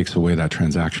kind of takes away that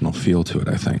transactional feel to it,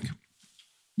 I think.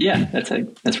 Yeah, that's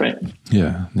right.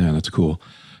 Yeah, that's cool.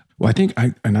 Well, I think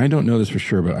I don't know this for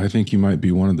sure, but I think you might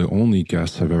be one of the only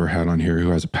guests I've ever had on here who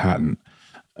has a patent.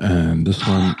 And this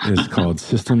one is called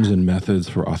Systems and Methods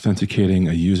for Authenticating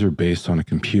a User Based on a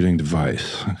Computing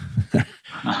Device.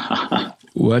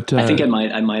 What? I think I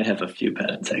might have a few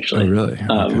patents actually. Oh, really?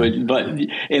 Okay. But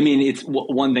I mean, it's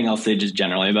one thing I'll say just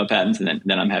generally about patents, and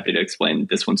then I'm happy to explain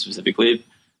this one specifically.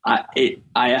 I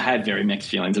had very mixed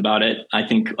feelings about it. I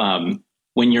think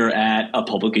when you're at a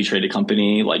publicly traded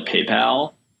company like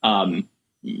PayPal,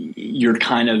 you're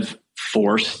kind of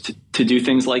forced to do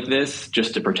things like this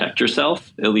just to protect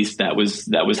yourself. At least that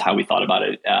was how we thought about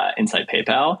it inside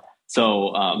PayPal.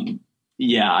 So I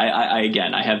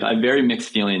have very mixed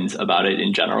feelings about it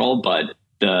in general, but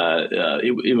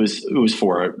it was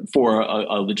for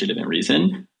a legitimate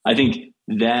reason. I think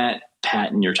that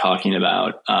patent you're talking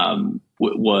about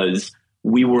was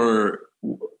we were.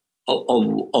 A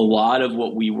lot of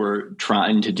what we were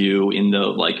trying to do in the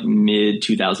like mid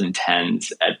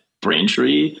 2010s at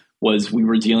Braintree was we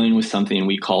were dealing with something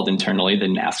we called internally the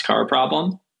NASCAR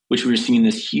problem, which we were seeing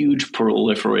this huge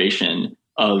proliferation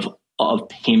of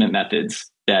payment methods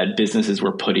that businesses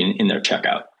were putting in their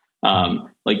checkout.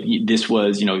 Like this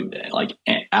was, like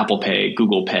Apple Pay,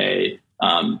 Google Pay,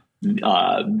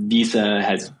 Visa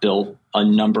has built a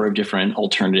number of different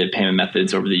alternative payment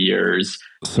methods over the years.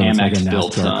 So it's like a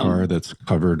NASCAR card that's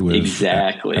covered with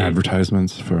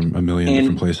advertisements from a million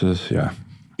different places. Yeah,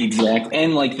 exactly.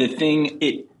 And like the thing,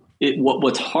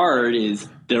 what's hard is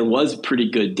there was pretty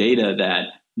good data that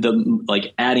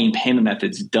adding payment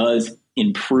methods does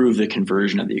improve the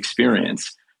conversion of the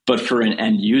experience. But for an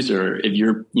end user, if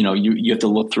you're, you have to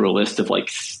look through a list of like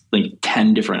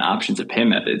 10 different options of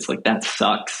payment methods, like that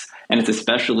sucks. And it's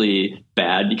especially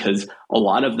bad because a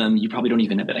lot of them you probably don't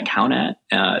even have an account at.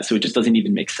 So it just doesn't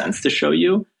even make sense to show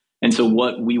you. And so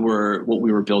what we were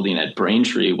building at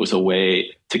Braintree was a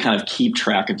way to kind of keep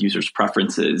track of users'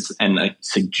 preferences and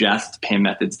suggest payment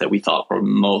methods that we thought were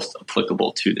most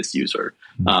applicable to this user,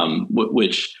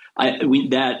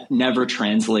 that never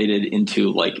translated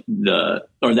into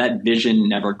that vision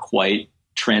never quite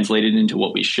translated into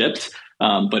what we shipped.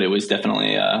 But it was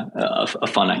definitely a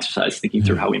fun exercise thinking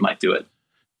through how we might do it.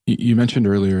 You mentioned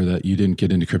earlier that you didn't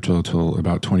get into crypto until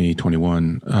about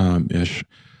 2021-ish,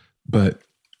 but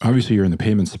obviously you're in the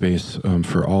payment space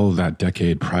for all of that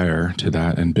decade prior to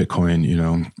that, and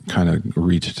Bitcoin, kind of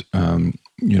reached,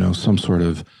 some sort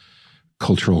of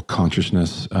cultural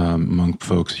consciousness among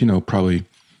folks, probably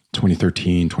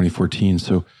 2013, 2014.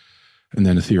 So, and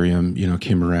then Ethereum,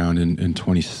 came around in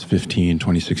 2015,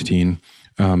 2016.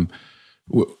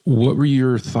 What were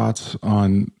your thoughts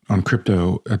on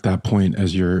crypto at that point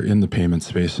as you're in the payment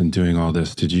space and doing all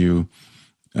this? Did you,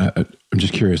 I'm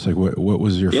just curious, like what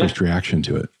was your first reaction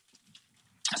to it?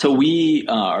 So we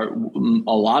are,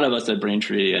 a lot of us at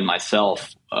Braintree and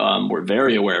myself were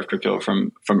very aware of crypto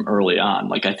from early on.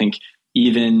 Like I think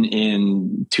even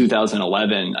in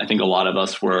 2011, I think a lot of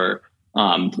us were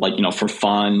for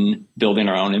fun, building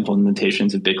our own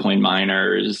implementations of Bitcoin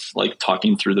miners, like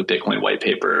talking through the Bitcoin white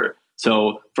paper.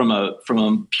 So from a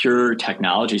pure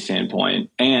technology standpoint,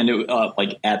 and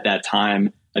at that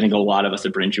time, I think a lot of us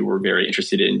at Braintree were very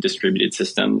interested in distributed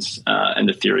systems and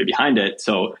the theory behind it.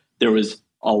 So there was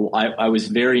I was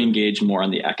very engaged more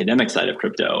on the academic side of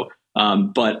crypto.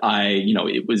 But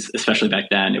it was, especially back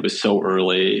then, it was so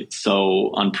early,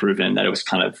 so unproven that it was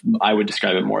kind of, I would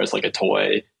describe it more as like a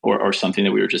toy or something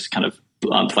that we were just kind of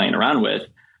playing around with.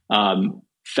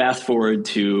 Fast forward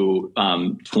to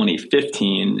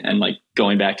 2015 and like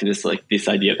going back to this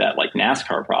idea of that like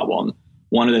NASCAR problem.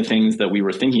 One of the things that we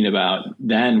were thinking about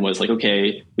then was like,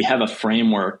 okay, we have a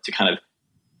framework to kind of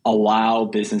allow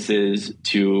businesses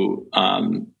to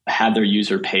have their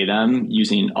user pay them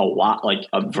using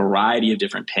a variety of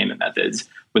different payment methods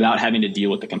without having to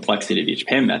deal with the complexity of each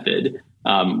payment method.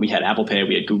 We had Apple Pay,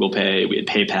 we had Google Pay, we had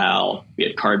PayPal, we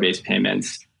had card-based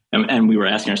payments, and we were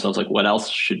asking ourselves like, what else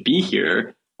should be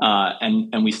here?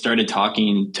 And we started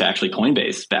talking to actually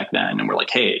Coinbase back then, and we're like,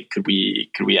 hey, could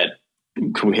we add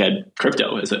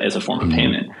crypto as a form of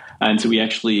payment? And so we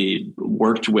actually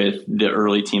worked with the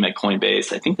early team at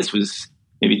Coinbase. I think this was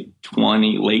maybe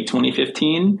late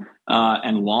 2015,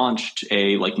 and launched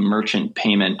a like merchant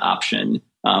payment option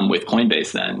with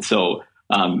Coinbase then. So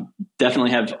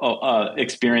definitely have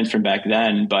experience from back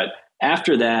then. But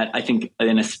after that, I think,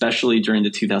 and especially during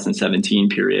the 2017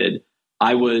 period,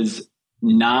 I was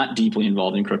not deeply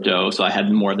involved in crypto. So I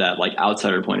had more of that like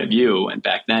outsider point of view. And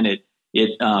back then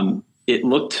it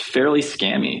looked fairly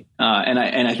scammy. And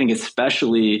I think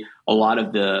especially a lot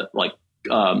of the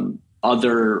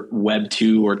other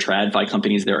Web2 or TradFi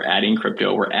companies that are adding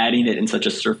crypto were adding it in such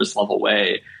a surface level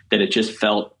way that it just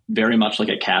felt very much like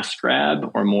a cash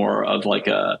grab or more of like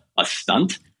a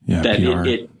stunt. Yeah, that PR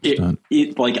stunt.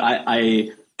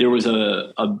 There was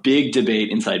a big debate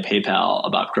inside PayPal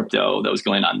about crypto that was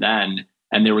going on then.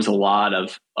 And there was a lot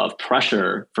of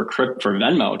pressure for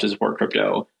Venmo to support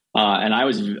crypto. And I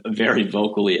was very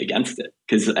vocally against it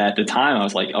because at the time I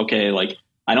was like, okay, like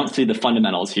I don't see the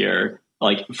fundamentals here.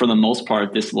 Like for the most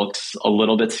part, this looks a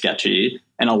little bit sketchy.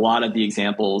 And a lot of the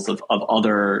examples of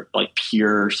other like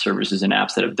peer services and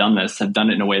apps that have done this have done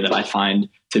it in a way that I find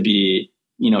to be,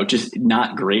 just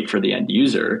not great for the end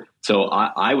user. So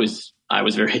I was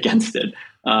very against it.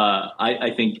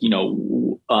 I think,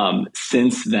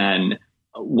 since then,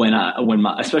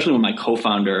 especially when my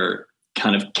co-founder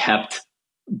kind of kept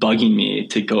bugging me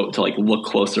to go to like look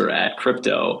closer at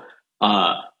crypto,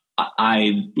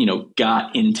 I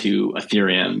got into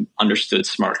Ethereum, understood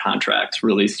smart contracts,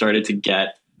 really started to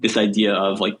get this idea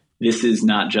of like, this is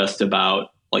not just about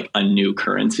like a new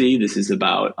currency. This is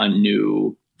about a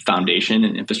new foundation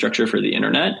and infrastructure for the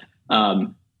internet.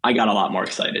 I got a lot more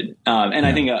excited. And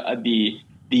I think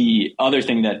the other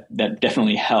thing that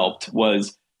definitely helped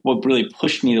was what really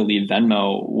pushed me to leave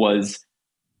Venmo was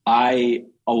a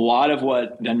lot of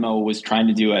what Venmo was trying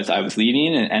to do as I was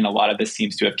leaving, and a lot of this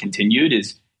seems to have continued,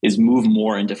 is move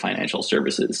more into financial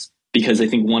services. Because I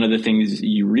think one of the things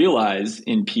you realize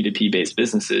in P2P based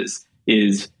businesses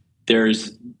is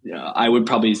I would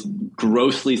probably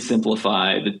grossly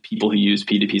simplify the people who use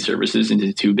P2P services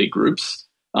into two big groups: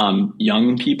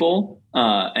 young people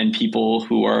and people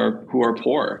who are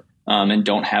poor and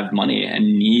don't have money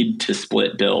and need to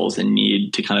split bills and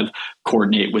need to kind of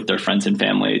coordinate with their friends and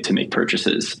family to make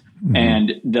purchases. Mm-hmm.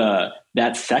 And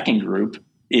that second group,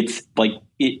 it's like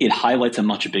it highlights a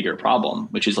much bigger problem,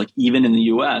 which is like even in the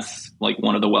US, like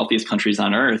one of the wealthiest countries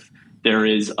on earth, there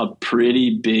is a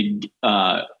pretty big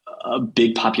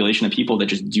population of people that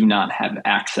just do not have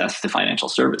access to financial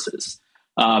services.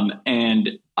 A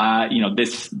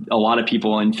lot of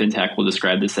people in fintech will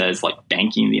describe this as like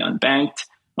banking the unbanked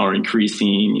or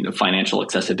increasing, financial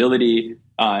accessibility.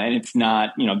 And it's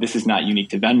not, this is not unique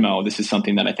to Venmo. This is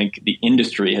something that I think the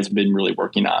industry has been really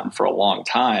working on for a long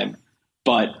time.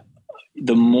 But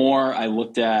the more I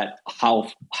looked at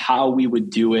how we would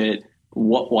do it,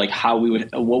 what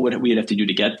would we have to do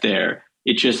to get there,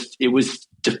 it was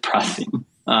depressing.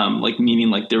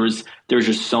 Meaning there was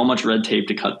just so much red tape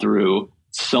to cut through.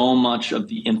 So much of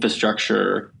the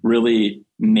infrastructure really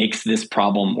makes this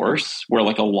problem worse, where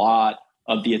like a lot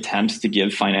of the attempts to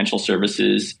give financial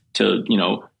services to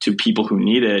people who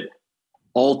need it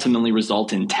ultimately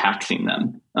result in taxing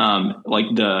them. Like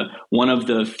one of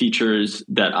the features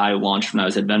that I launched when I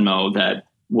was at Venmo that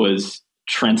was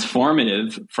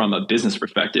transformative from a business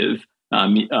perspective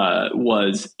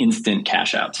was instant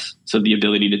cash outs. So the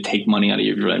ability to take money out of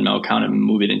your Venmo account and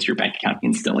move it into your bank account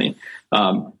instantly.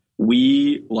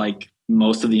 We, like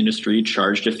most of the industry,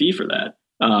 charged a fee for that.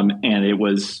 And it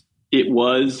was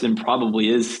and probably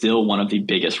is still one of the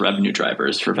biggest revenue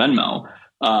drivers for Venmo.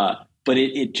 But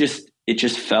it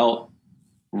just felt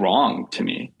wrong to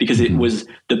me, because it was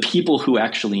the people who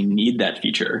actually need that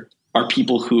feature are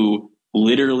people who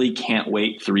literally can't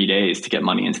wait 3 days to get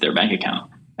money into their bank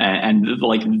account. And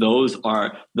like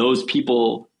those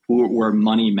people where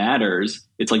money matters,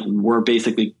 it's like we're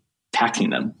basically taxing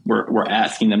them. We're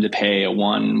asking them to pay a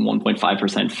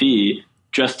 1.5% fee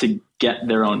just to get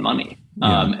their own money.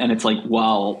 Yeah. And it's like,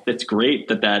 well, it's great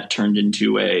that turned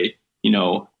into a,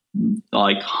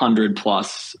 like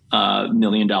 $100+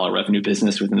 million revenue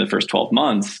business within the first 12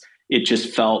 months. It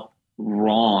just felt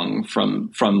wrong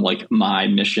from like my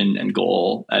mission and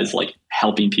goal as like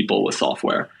helping people with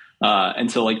software. And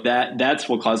so like that's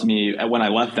what caused me, when I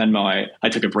left Venmo, I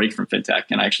took a break from fintech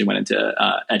and I actually went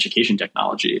into education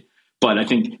technology. But I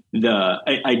think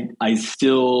I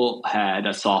still had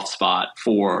a soft spot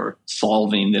for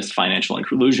solving this financial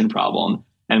inclusion problem.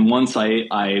 And once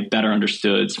I better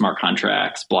understood smart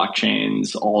contracts,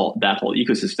 blockchains, all that whole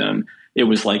ecosystem, it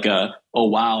was like oh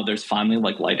wow, there's finally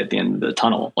like light at the end of the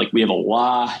tunnel. Like we have a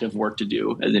lot of work to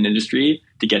do as an industry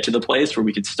to get to the place where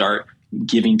we could start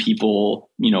giving people,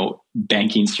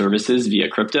 banking services via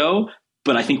crypto.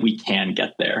 But I think we can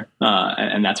get there.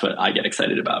 And that's what I get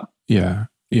excited about. Yeah.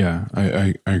 Yeah,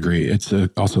 I agree. It's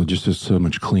also just so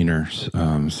much cleaner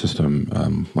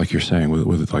system, like you're saying,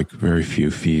 with like very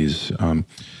few fees. Well,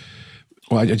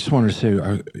 I just wanted to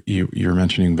say, you're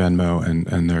mentioning Venmo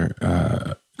and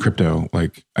their crypto.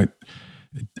 Like,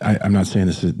 I'm not saying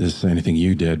this is anything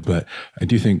you did, but I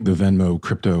do think the Venmo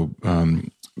crypto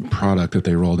product that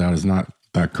they rolled out is not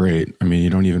that great. I mean, you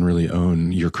don't even really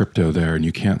own your crypto there, and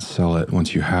you can't sell it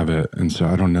once you have it. And so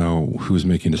I don't know who's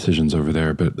making decisions over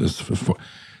there, but as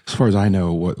far as I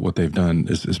know, what they've done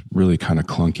is really kind of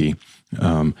clunky.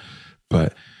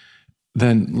 But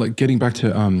then, like getting back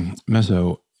to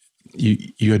Mezzo,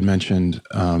 you had mentioned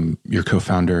your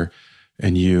co-founder,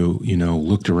 and you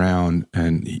looked around,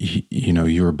 and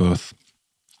you were both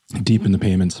deep in the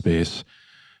payment space,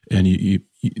 and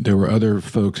there were other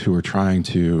folks who were trying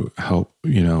to help,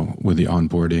 with the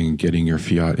onboarding and getting your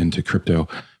fiat into crypto,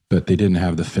 but they didn't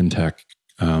have the fintech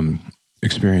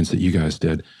experience that you guys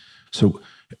did. So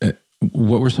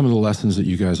what were some of the lessons that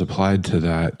you guys applied to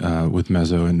that with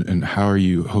Mezzo, and how are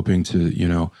you hoping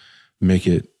to, make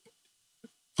it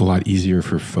a lot easier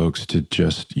for folks to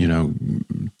just,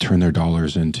 turn their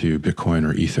dollars into Bitcoin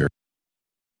or Ether?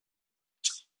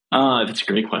 That's a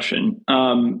great question.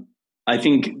 I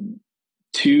think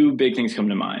two big things come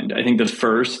to mind. I think the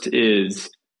first is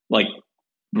like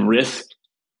risk,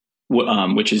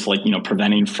 which is like,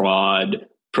 preventing fraud,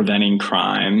 preventing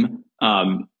crime,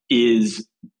 is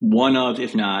one of,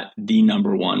 if not the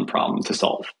number one problem to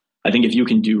solve. I think if you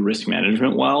can do risk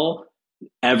management well,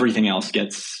 everything else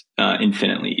gets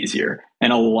infinitely easier.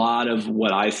 And a lot of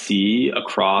what I see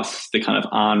across the kind of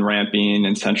on-ramping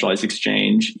and centralized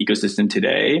exchange ecosystem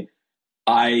today,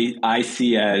 I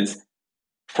see as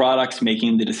products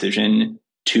making the decision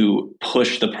to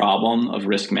push the problem of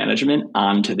risk management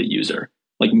onto the user.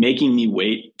 Like making me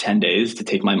wait 10 days to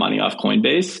take my money off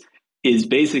Coinbase is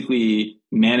basically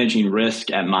managing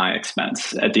risk at my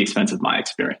expense, at the expense of my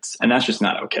experience. And that's just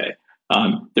not okay.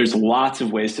 There's lots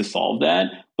of ways to solve that,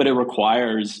 but it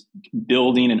requires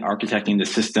building and architecting the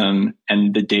system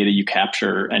and the data you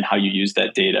capture and how you use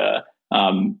that data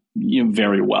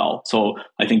very well. So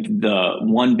I think the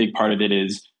one big part of it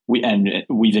is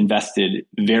we've invested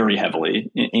very heavily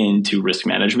into risk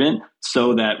management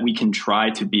so that we can try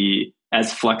to be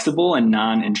as flexible and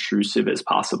non-intrusive as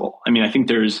possible. I mean, I think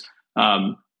there's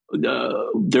a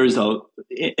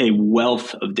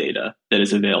wealth of data that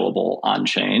is available on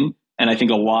chain. And I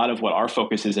think a lot of what our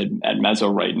focus is at Mezzo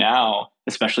right now,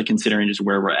 especially considering just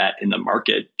where we're at in the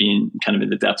market, being kind of in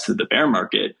the depths of the bear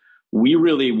market, we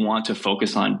really want to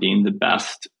focus on being the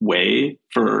best way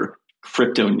for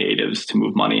crypto natives to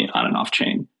move money on and off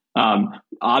chain.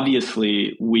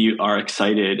 Obviously, we are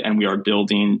excited and we are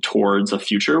building towards a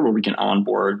future where we can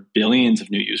onboard billions of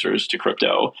new users to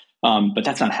crypto. But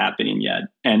that's not happening yet.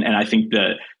 And I think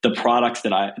the products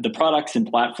and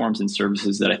platforms and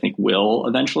services that I think will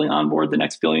eventually onboard the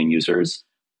next billion users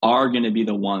are going to be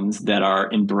the ones that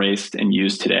are embraced and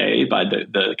used today by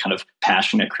the kind of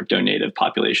passionate crypto native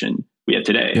population have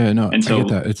today. Yeah, no, and so, I get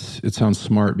that. It sounds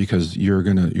smart because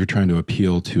you're trying to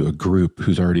appeal to a group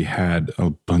who's already had a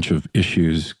bunch of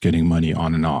issues getting money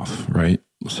on and off, right?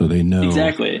 So they know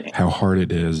exactly how hard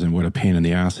it is and what a pain in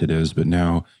the ass it is. But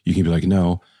now you can be like,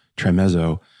 no, try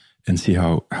Mezzo and see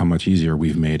how much easier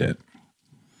we've made it.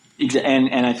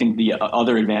 And I think the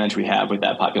other advantage we have with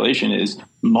that population is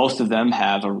most of them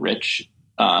have a rich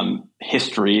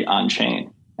history on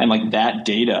chain, and like that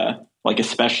data, like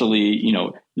especially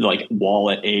like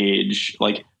wallet age,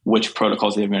 like which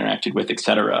protocols they've interacted with, et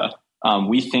cetera.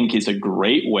 We think is a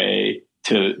great way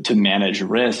to manage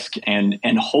risk and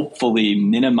hopefully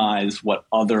minimize what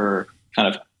other kind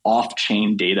of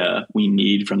off-chain data we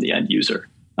need from the end user.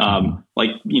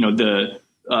 The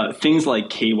things like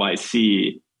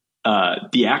KYC.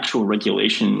 The actual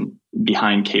regulation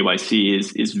behind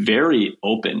KYC is very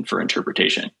open for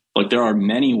interpretation. Like there are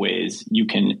many ways you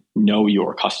can know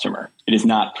your customer. It is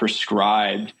not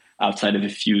prescribed outside of a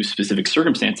few specific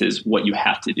circumstances what you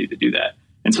have to do that.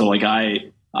 And so like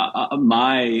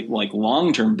my like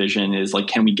long-term vision is like,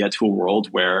 can we get to a world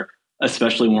where,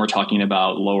 especially when we're talking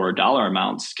about lower dollar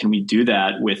amounts, can we do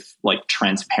that with like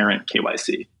transparent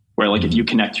KYC, where like if you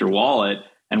connect your wallet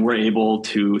and we're able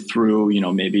to, through,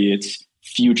 maybe it's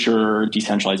future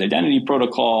decentralized identity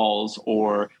protocols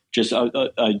or just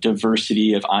a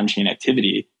diversity of on-chain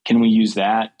activity, can we use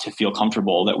that to feel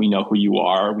comfortable that we know who you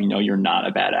are, we know you're not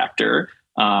a bad actor,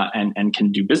 and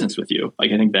can do business with you?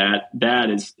 Like I think that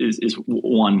is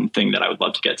one thing that I would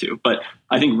love to get to. But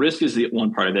I think risk is the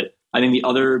one part of it. I think the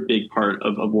other big part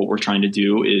of what we're trying to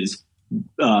do is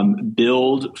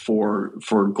build for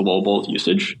global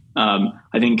usage.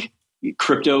 I think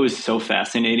crypto is so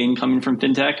fascinating coming from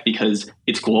fintech because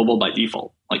it's global by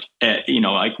default. Like,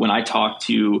 like when I talk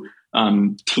to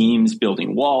teams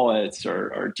building wallets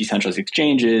or decentralized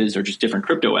exchanges or just different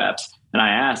crypto apps, and I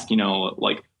ask,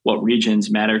 like what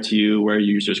regions matter to you, where are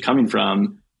your users coming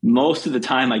from? Most of the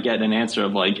time I get an answer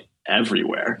of like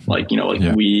everywhere. Like,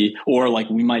 Yeah. we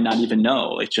might not even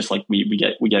know. It's just like we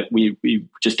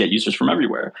just get users from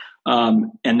everywhere.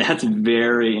 And that's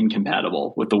very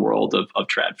incompatible with the world of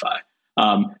TradFi.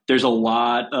 There's a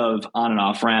lot of on and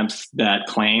off ramps that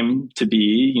claim to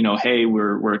be, hey,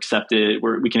 we're accepted,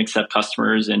 we can accept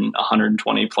customers in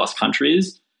 120 plus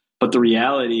countries. But the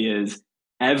reality is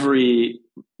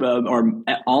or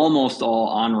almost all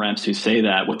on ramps who say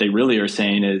that, what they really are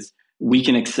saying is we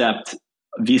can accept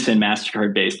Visa and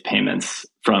MasterCard based payments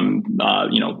from,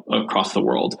 across the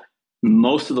world.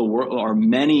 Most of the world, or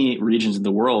many regions of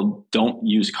the world, don't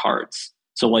use cards.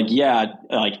 So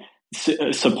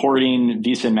supporting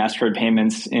Visa and MasterCard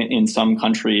payments in some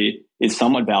country is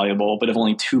somewhat valuable, but if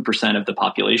only 2% of the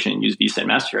population use Visa and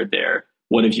MasterCard there,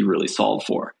 what have you really solved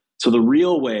for? So the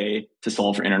real way to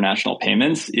solve for international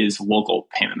payments is local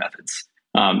payment methods.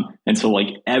 And so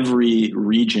like every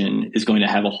region is going to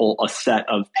have a set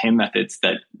of payment methods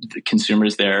that the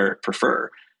consumers there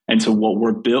prefer. And so what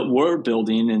we're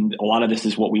building, and a lot of this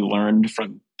is what we learned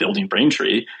from building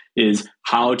Braintree, is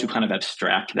how to kind of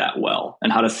abstract that well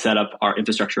and how to set up our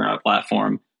infrastructure and our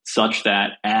platform such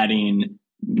that adding,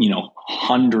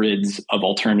 hundreds of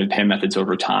alternative payment methods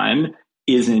over time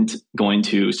isn't going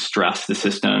to stress the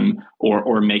system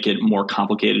or make it more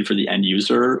complicated for the end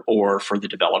user or for the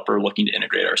developer looking to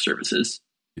integrate our services.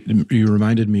 You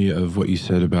reminded me of what you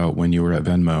said about when you were at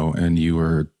Venmo and you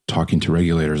were talking to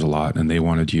regulators a lot and they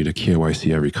wanted you to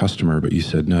KYC every customer, but you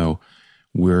said, no,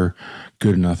 we're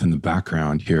good enough in the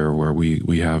background here where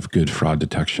we have good fraud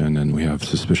detection and we have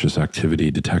suspicious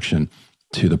activity detection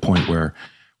to the point where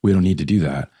we don't need to do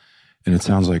that. And it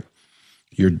sounds like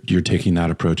you're taking that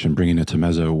approach and bringing it to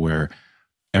Mezzo where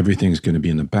everything's going to be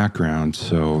in the background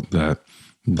so that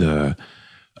the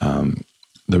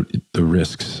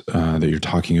risks that you're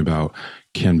talking about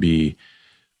can be,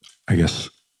 I guess,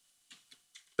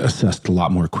 assessed a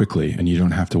lot more quickly, and you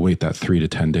don't have to wait that 3 to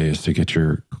 10 days to get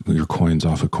your coins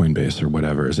off of Coinbase or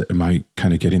whatever. Am I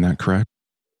kind of getting that correct?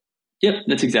 Yep,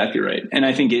 that's exactly right. And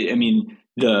I think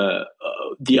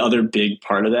the other big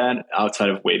part of that, outside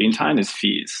of waiting time, is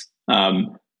fees.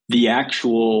 The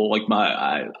actual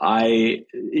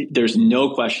there's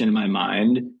no question in my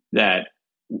mind that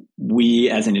we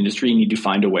as an industry need to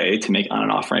find a way to make on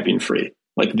and off ramping free.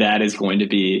 Like that is going to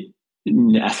be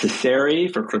necessary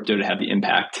for crypto to have the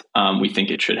impact we think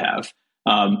it should have.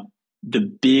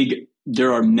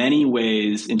 There are many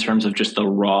ways in terms of just the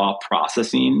raw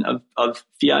processing of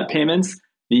fiat payments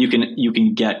that you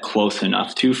can get close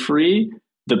enough to free.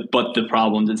 But the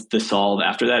problem to solve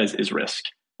after that is risk.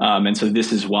 And so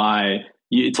this is why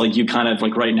it's like you kind of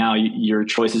like right now your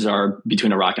choices are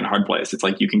between a rock and a hard place. It's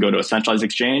like you can go to a centralized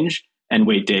exchange and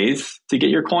wait days to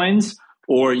get your coins,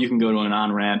 or you can go to an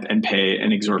on-ramp and pay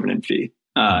an exorbitant fee.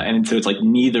 And so it's like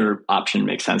neither option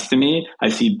makes sense to me. I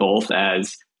see both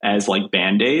as like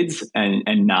band-aids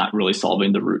and not really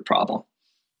solving the root problem.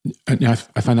 I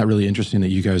find that really interesting that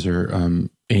you guys are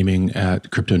aiming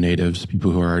at crypto natives,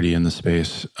 people who are already in the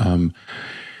space.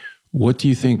 What do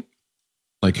you think?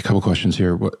 Like a couple questions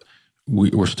here.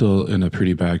 We're still in a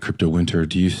pretty bad crypto winter.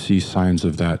 Do you see signs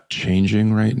of that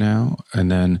changing right now? And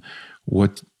then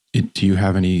do you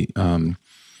have any,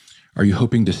 are you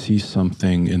hoping to see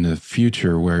something in the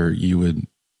future where you would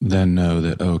then know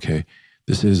that, okay,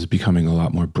 this is becoming a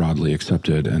lot more broadly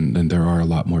accepted and there are a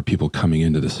lot more people coming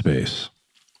into the space?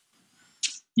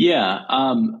 Yeah.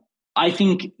 I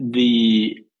think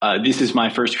this is my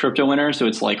first crypto winter, so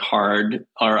it's like hard,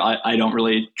 or I don't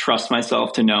really trust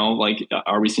myself to know, like,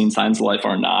 are we seeing signs of life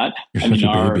or not? You're such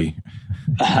a baby.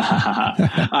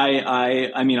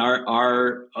 I mean,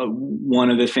 our one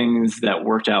of the things that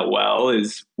worked out well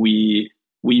is we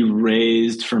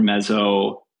raised for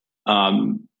Mezzo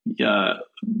right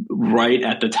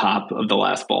at the top of the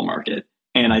last bull market,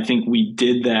 and I think we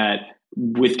did that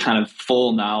with kind of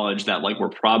full knowledge that like we're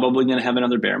probably going to have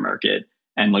another bear market.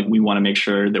 And like, we want to make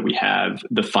sure that we have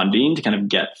the funding to kind of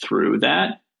get through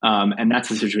that. And that's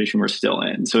the situation we're still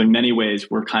in. So in many ways,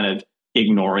 we're kind of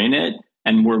ignoring it,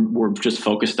 and we're just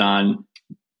focused on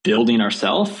building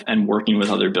ourselves and working with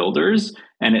other builders.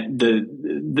 And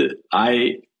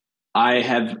I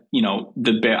have,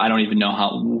 the bear, I don't even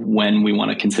know when we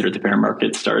want to consider the bear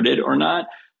market started or not,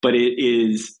 but it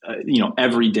is,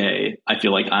 every day I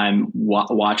feel like I'm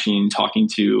watching, talking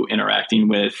to, interacting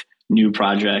with new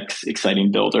projects,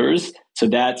 exciting builders. So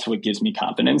that's what gives me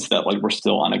confidence that like we're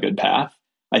still on a good path.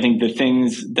 I think the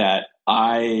things that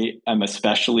I am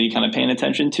especially kind of paying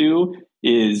attention to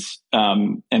is,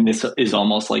 and this is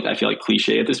almost like, I feel like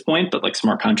cliche at this point, but like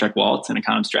smart contract wallets and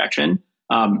account abstraction.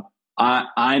 I'm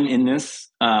in this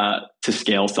to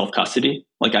scale self-custody.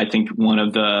 Like, I think one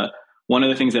of the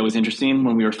things that was interesting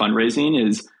when we were fundraising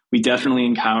is we definitely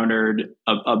encountered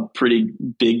a pretty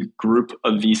big group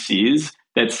of VCs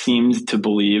that seemed to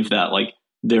believe that like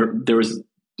there was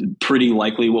pretty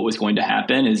likely what was going to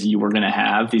happen is you were going to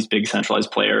have these big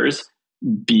centralized players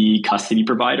be custody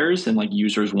providers and like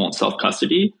users won't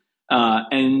self-custody.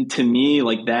 And to me,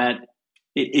 like that,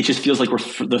 it just feels like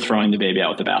we're throwing the baby out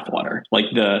with the bathwater. Like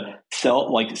the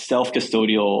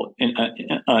self-custodial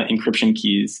encryption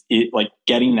keys, like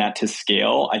getting that to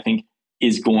scale, I think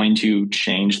is going to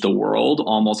change the world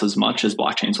almost as much as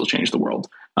blockchains will change the world.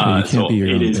 You can't be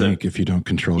your own bank if you don't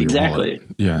control your wallet.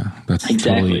 Yeah, that's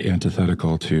totally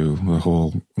antithetical to the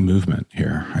whole movement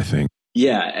here, I think.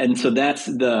 Yeah, and so that's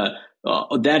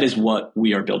that is what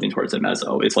we are building towards at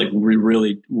Mezzo. It's like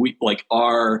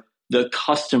the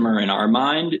customer in our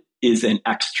mind is an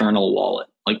external wallet.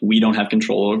 Like, we don't have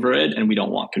control over it, and we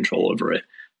don't want control over it.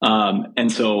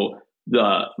 And so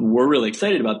we're really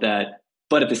excited about that.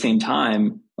 But at the same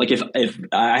time, like if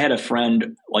I had a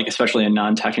friend, like especially a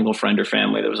non-technical friend or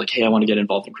family that was like, hey, I want to get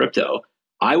involved in crypto,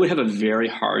 I would have a very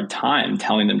hard time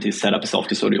telling them to set up a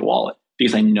self-custodial wallet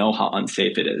because I know how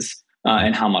unsafe it is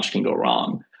and how much can go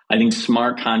wrong. I think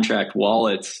smart contract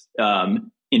wallets in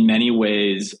many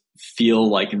ways feel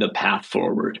like the path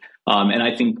forward. And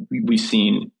I think we've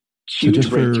seen huge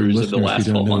breakthroughs of the last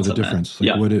 12 months. The difference.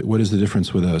 Like, what is the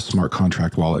difference with a smart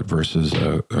contract wallet versus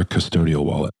a custodial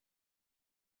wallet?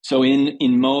 So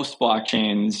in most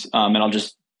blockchains, and I'll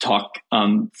just talk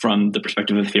from the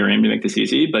perspective of Ethereum to make this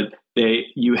easy, but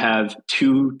you have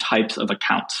two types of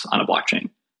accounts on a blockchain.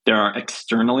 There are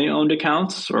externally owned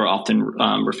accounts, or often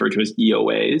referred to as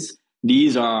EOAs.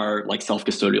 These are like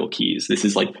self-custodial keys. This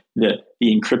is like the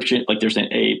encryption, like there's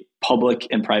a public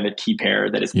and private key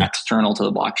pair that is external to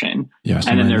the blockchain. Yeah,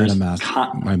 so and then there's my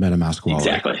MetaMask wallet.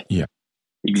 Exactly. Yeah.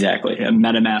 Exactly. A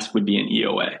MetaMask would be an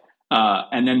EOA.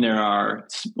 And then there are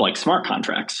like smart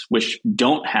contracts, which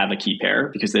don't have a key pair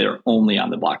because they're only on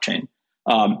the blockchain.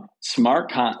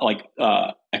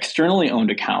 Externally owned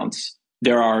accounts,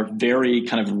 there are very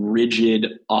kind of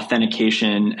rigid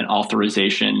authentication and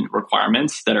authorization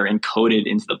requirements that are encoded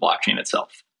into the blockchain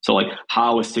itself. So like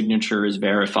how a signature is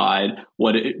verified,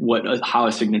 how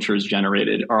a signature is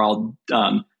generated are all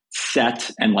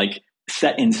set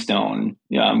in stone.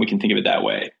 We can think of it that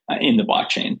way in the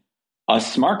blockchain. A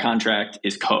smart contract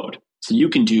is code. So you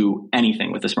can do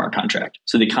anything with a smart contract.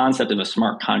 So the concept of a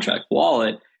smart contract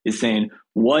wallet is saying,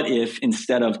 what if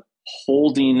instead of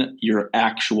holding your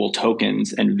actual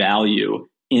tokens and value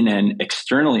in an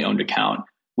externally owned account,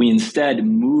 we instead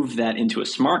move that into a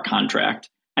smart contract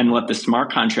and let the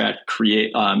smart contract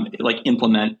create,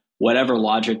 implement whatever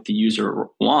logic the user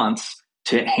wants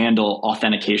to handle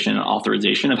authentication and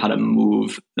authorization of how to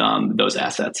move those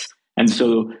assets. And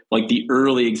so like the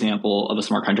early example of a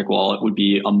smart contract wallet would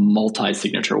be a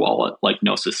multi-signature wallet like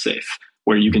Gnosis Safe,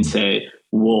 where you can say,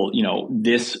 well,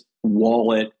 this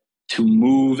wallet, to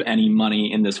move any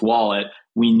money in this wallet,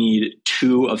 we need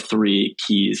 2 of 3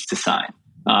 keys to sign,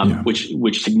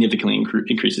 which significantly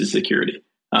increases security.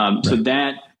 So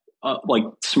that like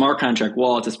smart contract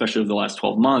wallets, especially over the last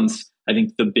 12 months, I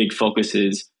think the big focus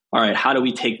is, all right, how do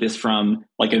we take this from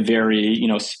like a very,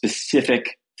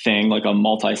 specific thing like a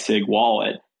multi-sig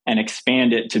wallet and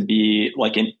expand it to be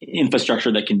like an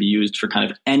infrastructure that can be used for kind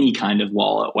of any kind of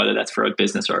wallet, whether that's for a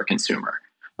business or a consumer.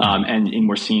 And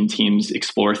we're seeing teams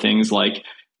explore things like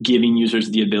giving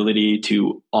users the ability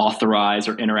to authorize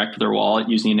or interact with their wallet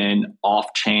using an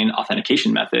off-chain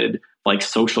authentication method, like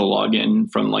social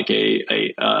login from like a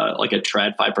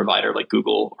TradFi provider like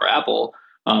Google or Apple,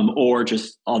 or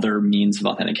just other means of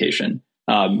authentication.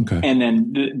 And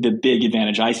then the big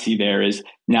advantage I see there is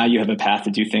now you have a path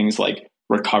to do things like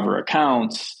recover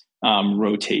accounts,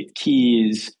 rotate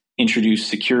keys, introduce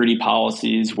security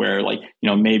policies where like,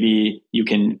 maybe you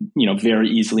can, very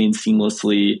easily and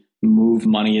seamlessly move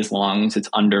money as long as it's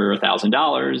under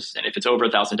 $1,000. And if it's over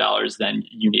 $1,000, then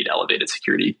you need elevated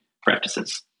security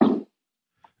practices.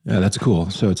 Yeah, that's cool.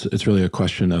 So it's really a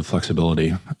question of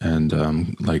flexibility and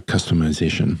like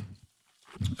customization.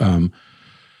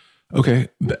 Okay,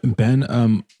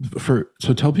 Ben.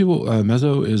 So tell people,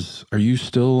 Mezzo are you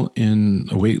still in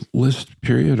a wait list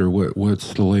period, or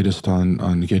what's the latest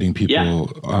on getting people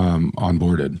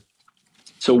onboarded?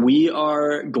 So we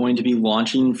are going to be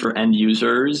launching for end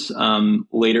users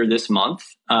later this month.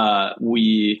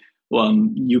 You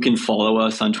can follow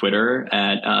us on Twitter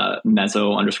at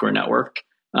Mezzo_network,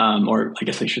 or I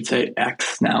guess I should say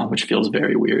X now, which feels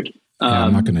very weird.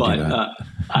 I'm not going to do that.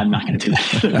 I'm not going to do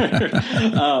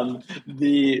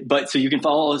that. So you can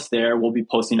follow us there. We'll be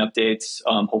posting updates,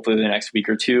 hopefully the next week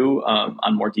or two,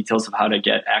 on more details of how to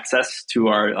get access to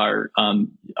our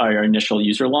initial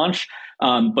user launch.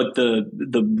 But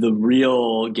the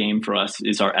real game for us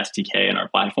is our SDK and our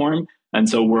platform. And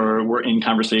so we're in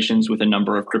conversations with a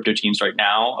number of crypto teams right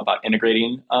now about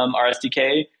integrating our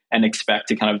SDK, and expect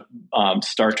to kind of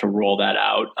start to roll that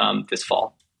out this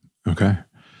fall. Okay.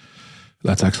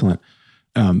 That's excellent.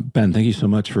 Ben, thank you so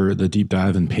much for the deep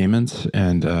dive in payments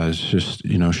and just,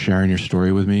 sharing your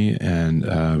story with me,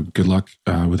 and good luck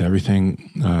with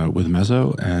everything with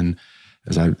Mezzo. And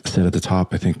as I said at the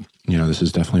top, I think, this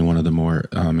is definitely one of the more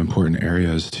important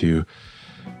areas to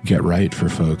get right for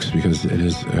folks, because it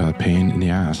is a pain in the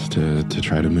ass to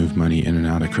try to move money in and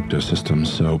out of crypto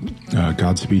systems. So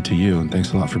Godspeed to you, and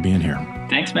thanks a lot for being here.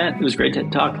 Thanks, Matt. It was great to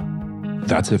talk.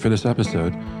 That's it for this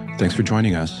episode. Thanks for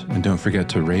joining us, and don't forget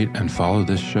to rate and follow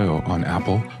this show on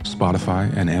Apple,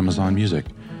 Spotify, and Amazon Music.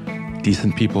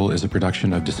 Decent People is a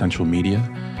production of Decentral Media.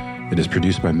 It is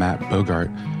produced by Matt Bogart,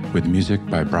 with music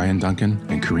by Brian Duncan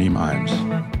and Kareem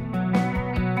Imes.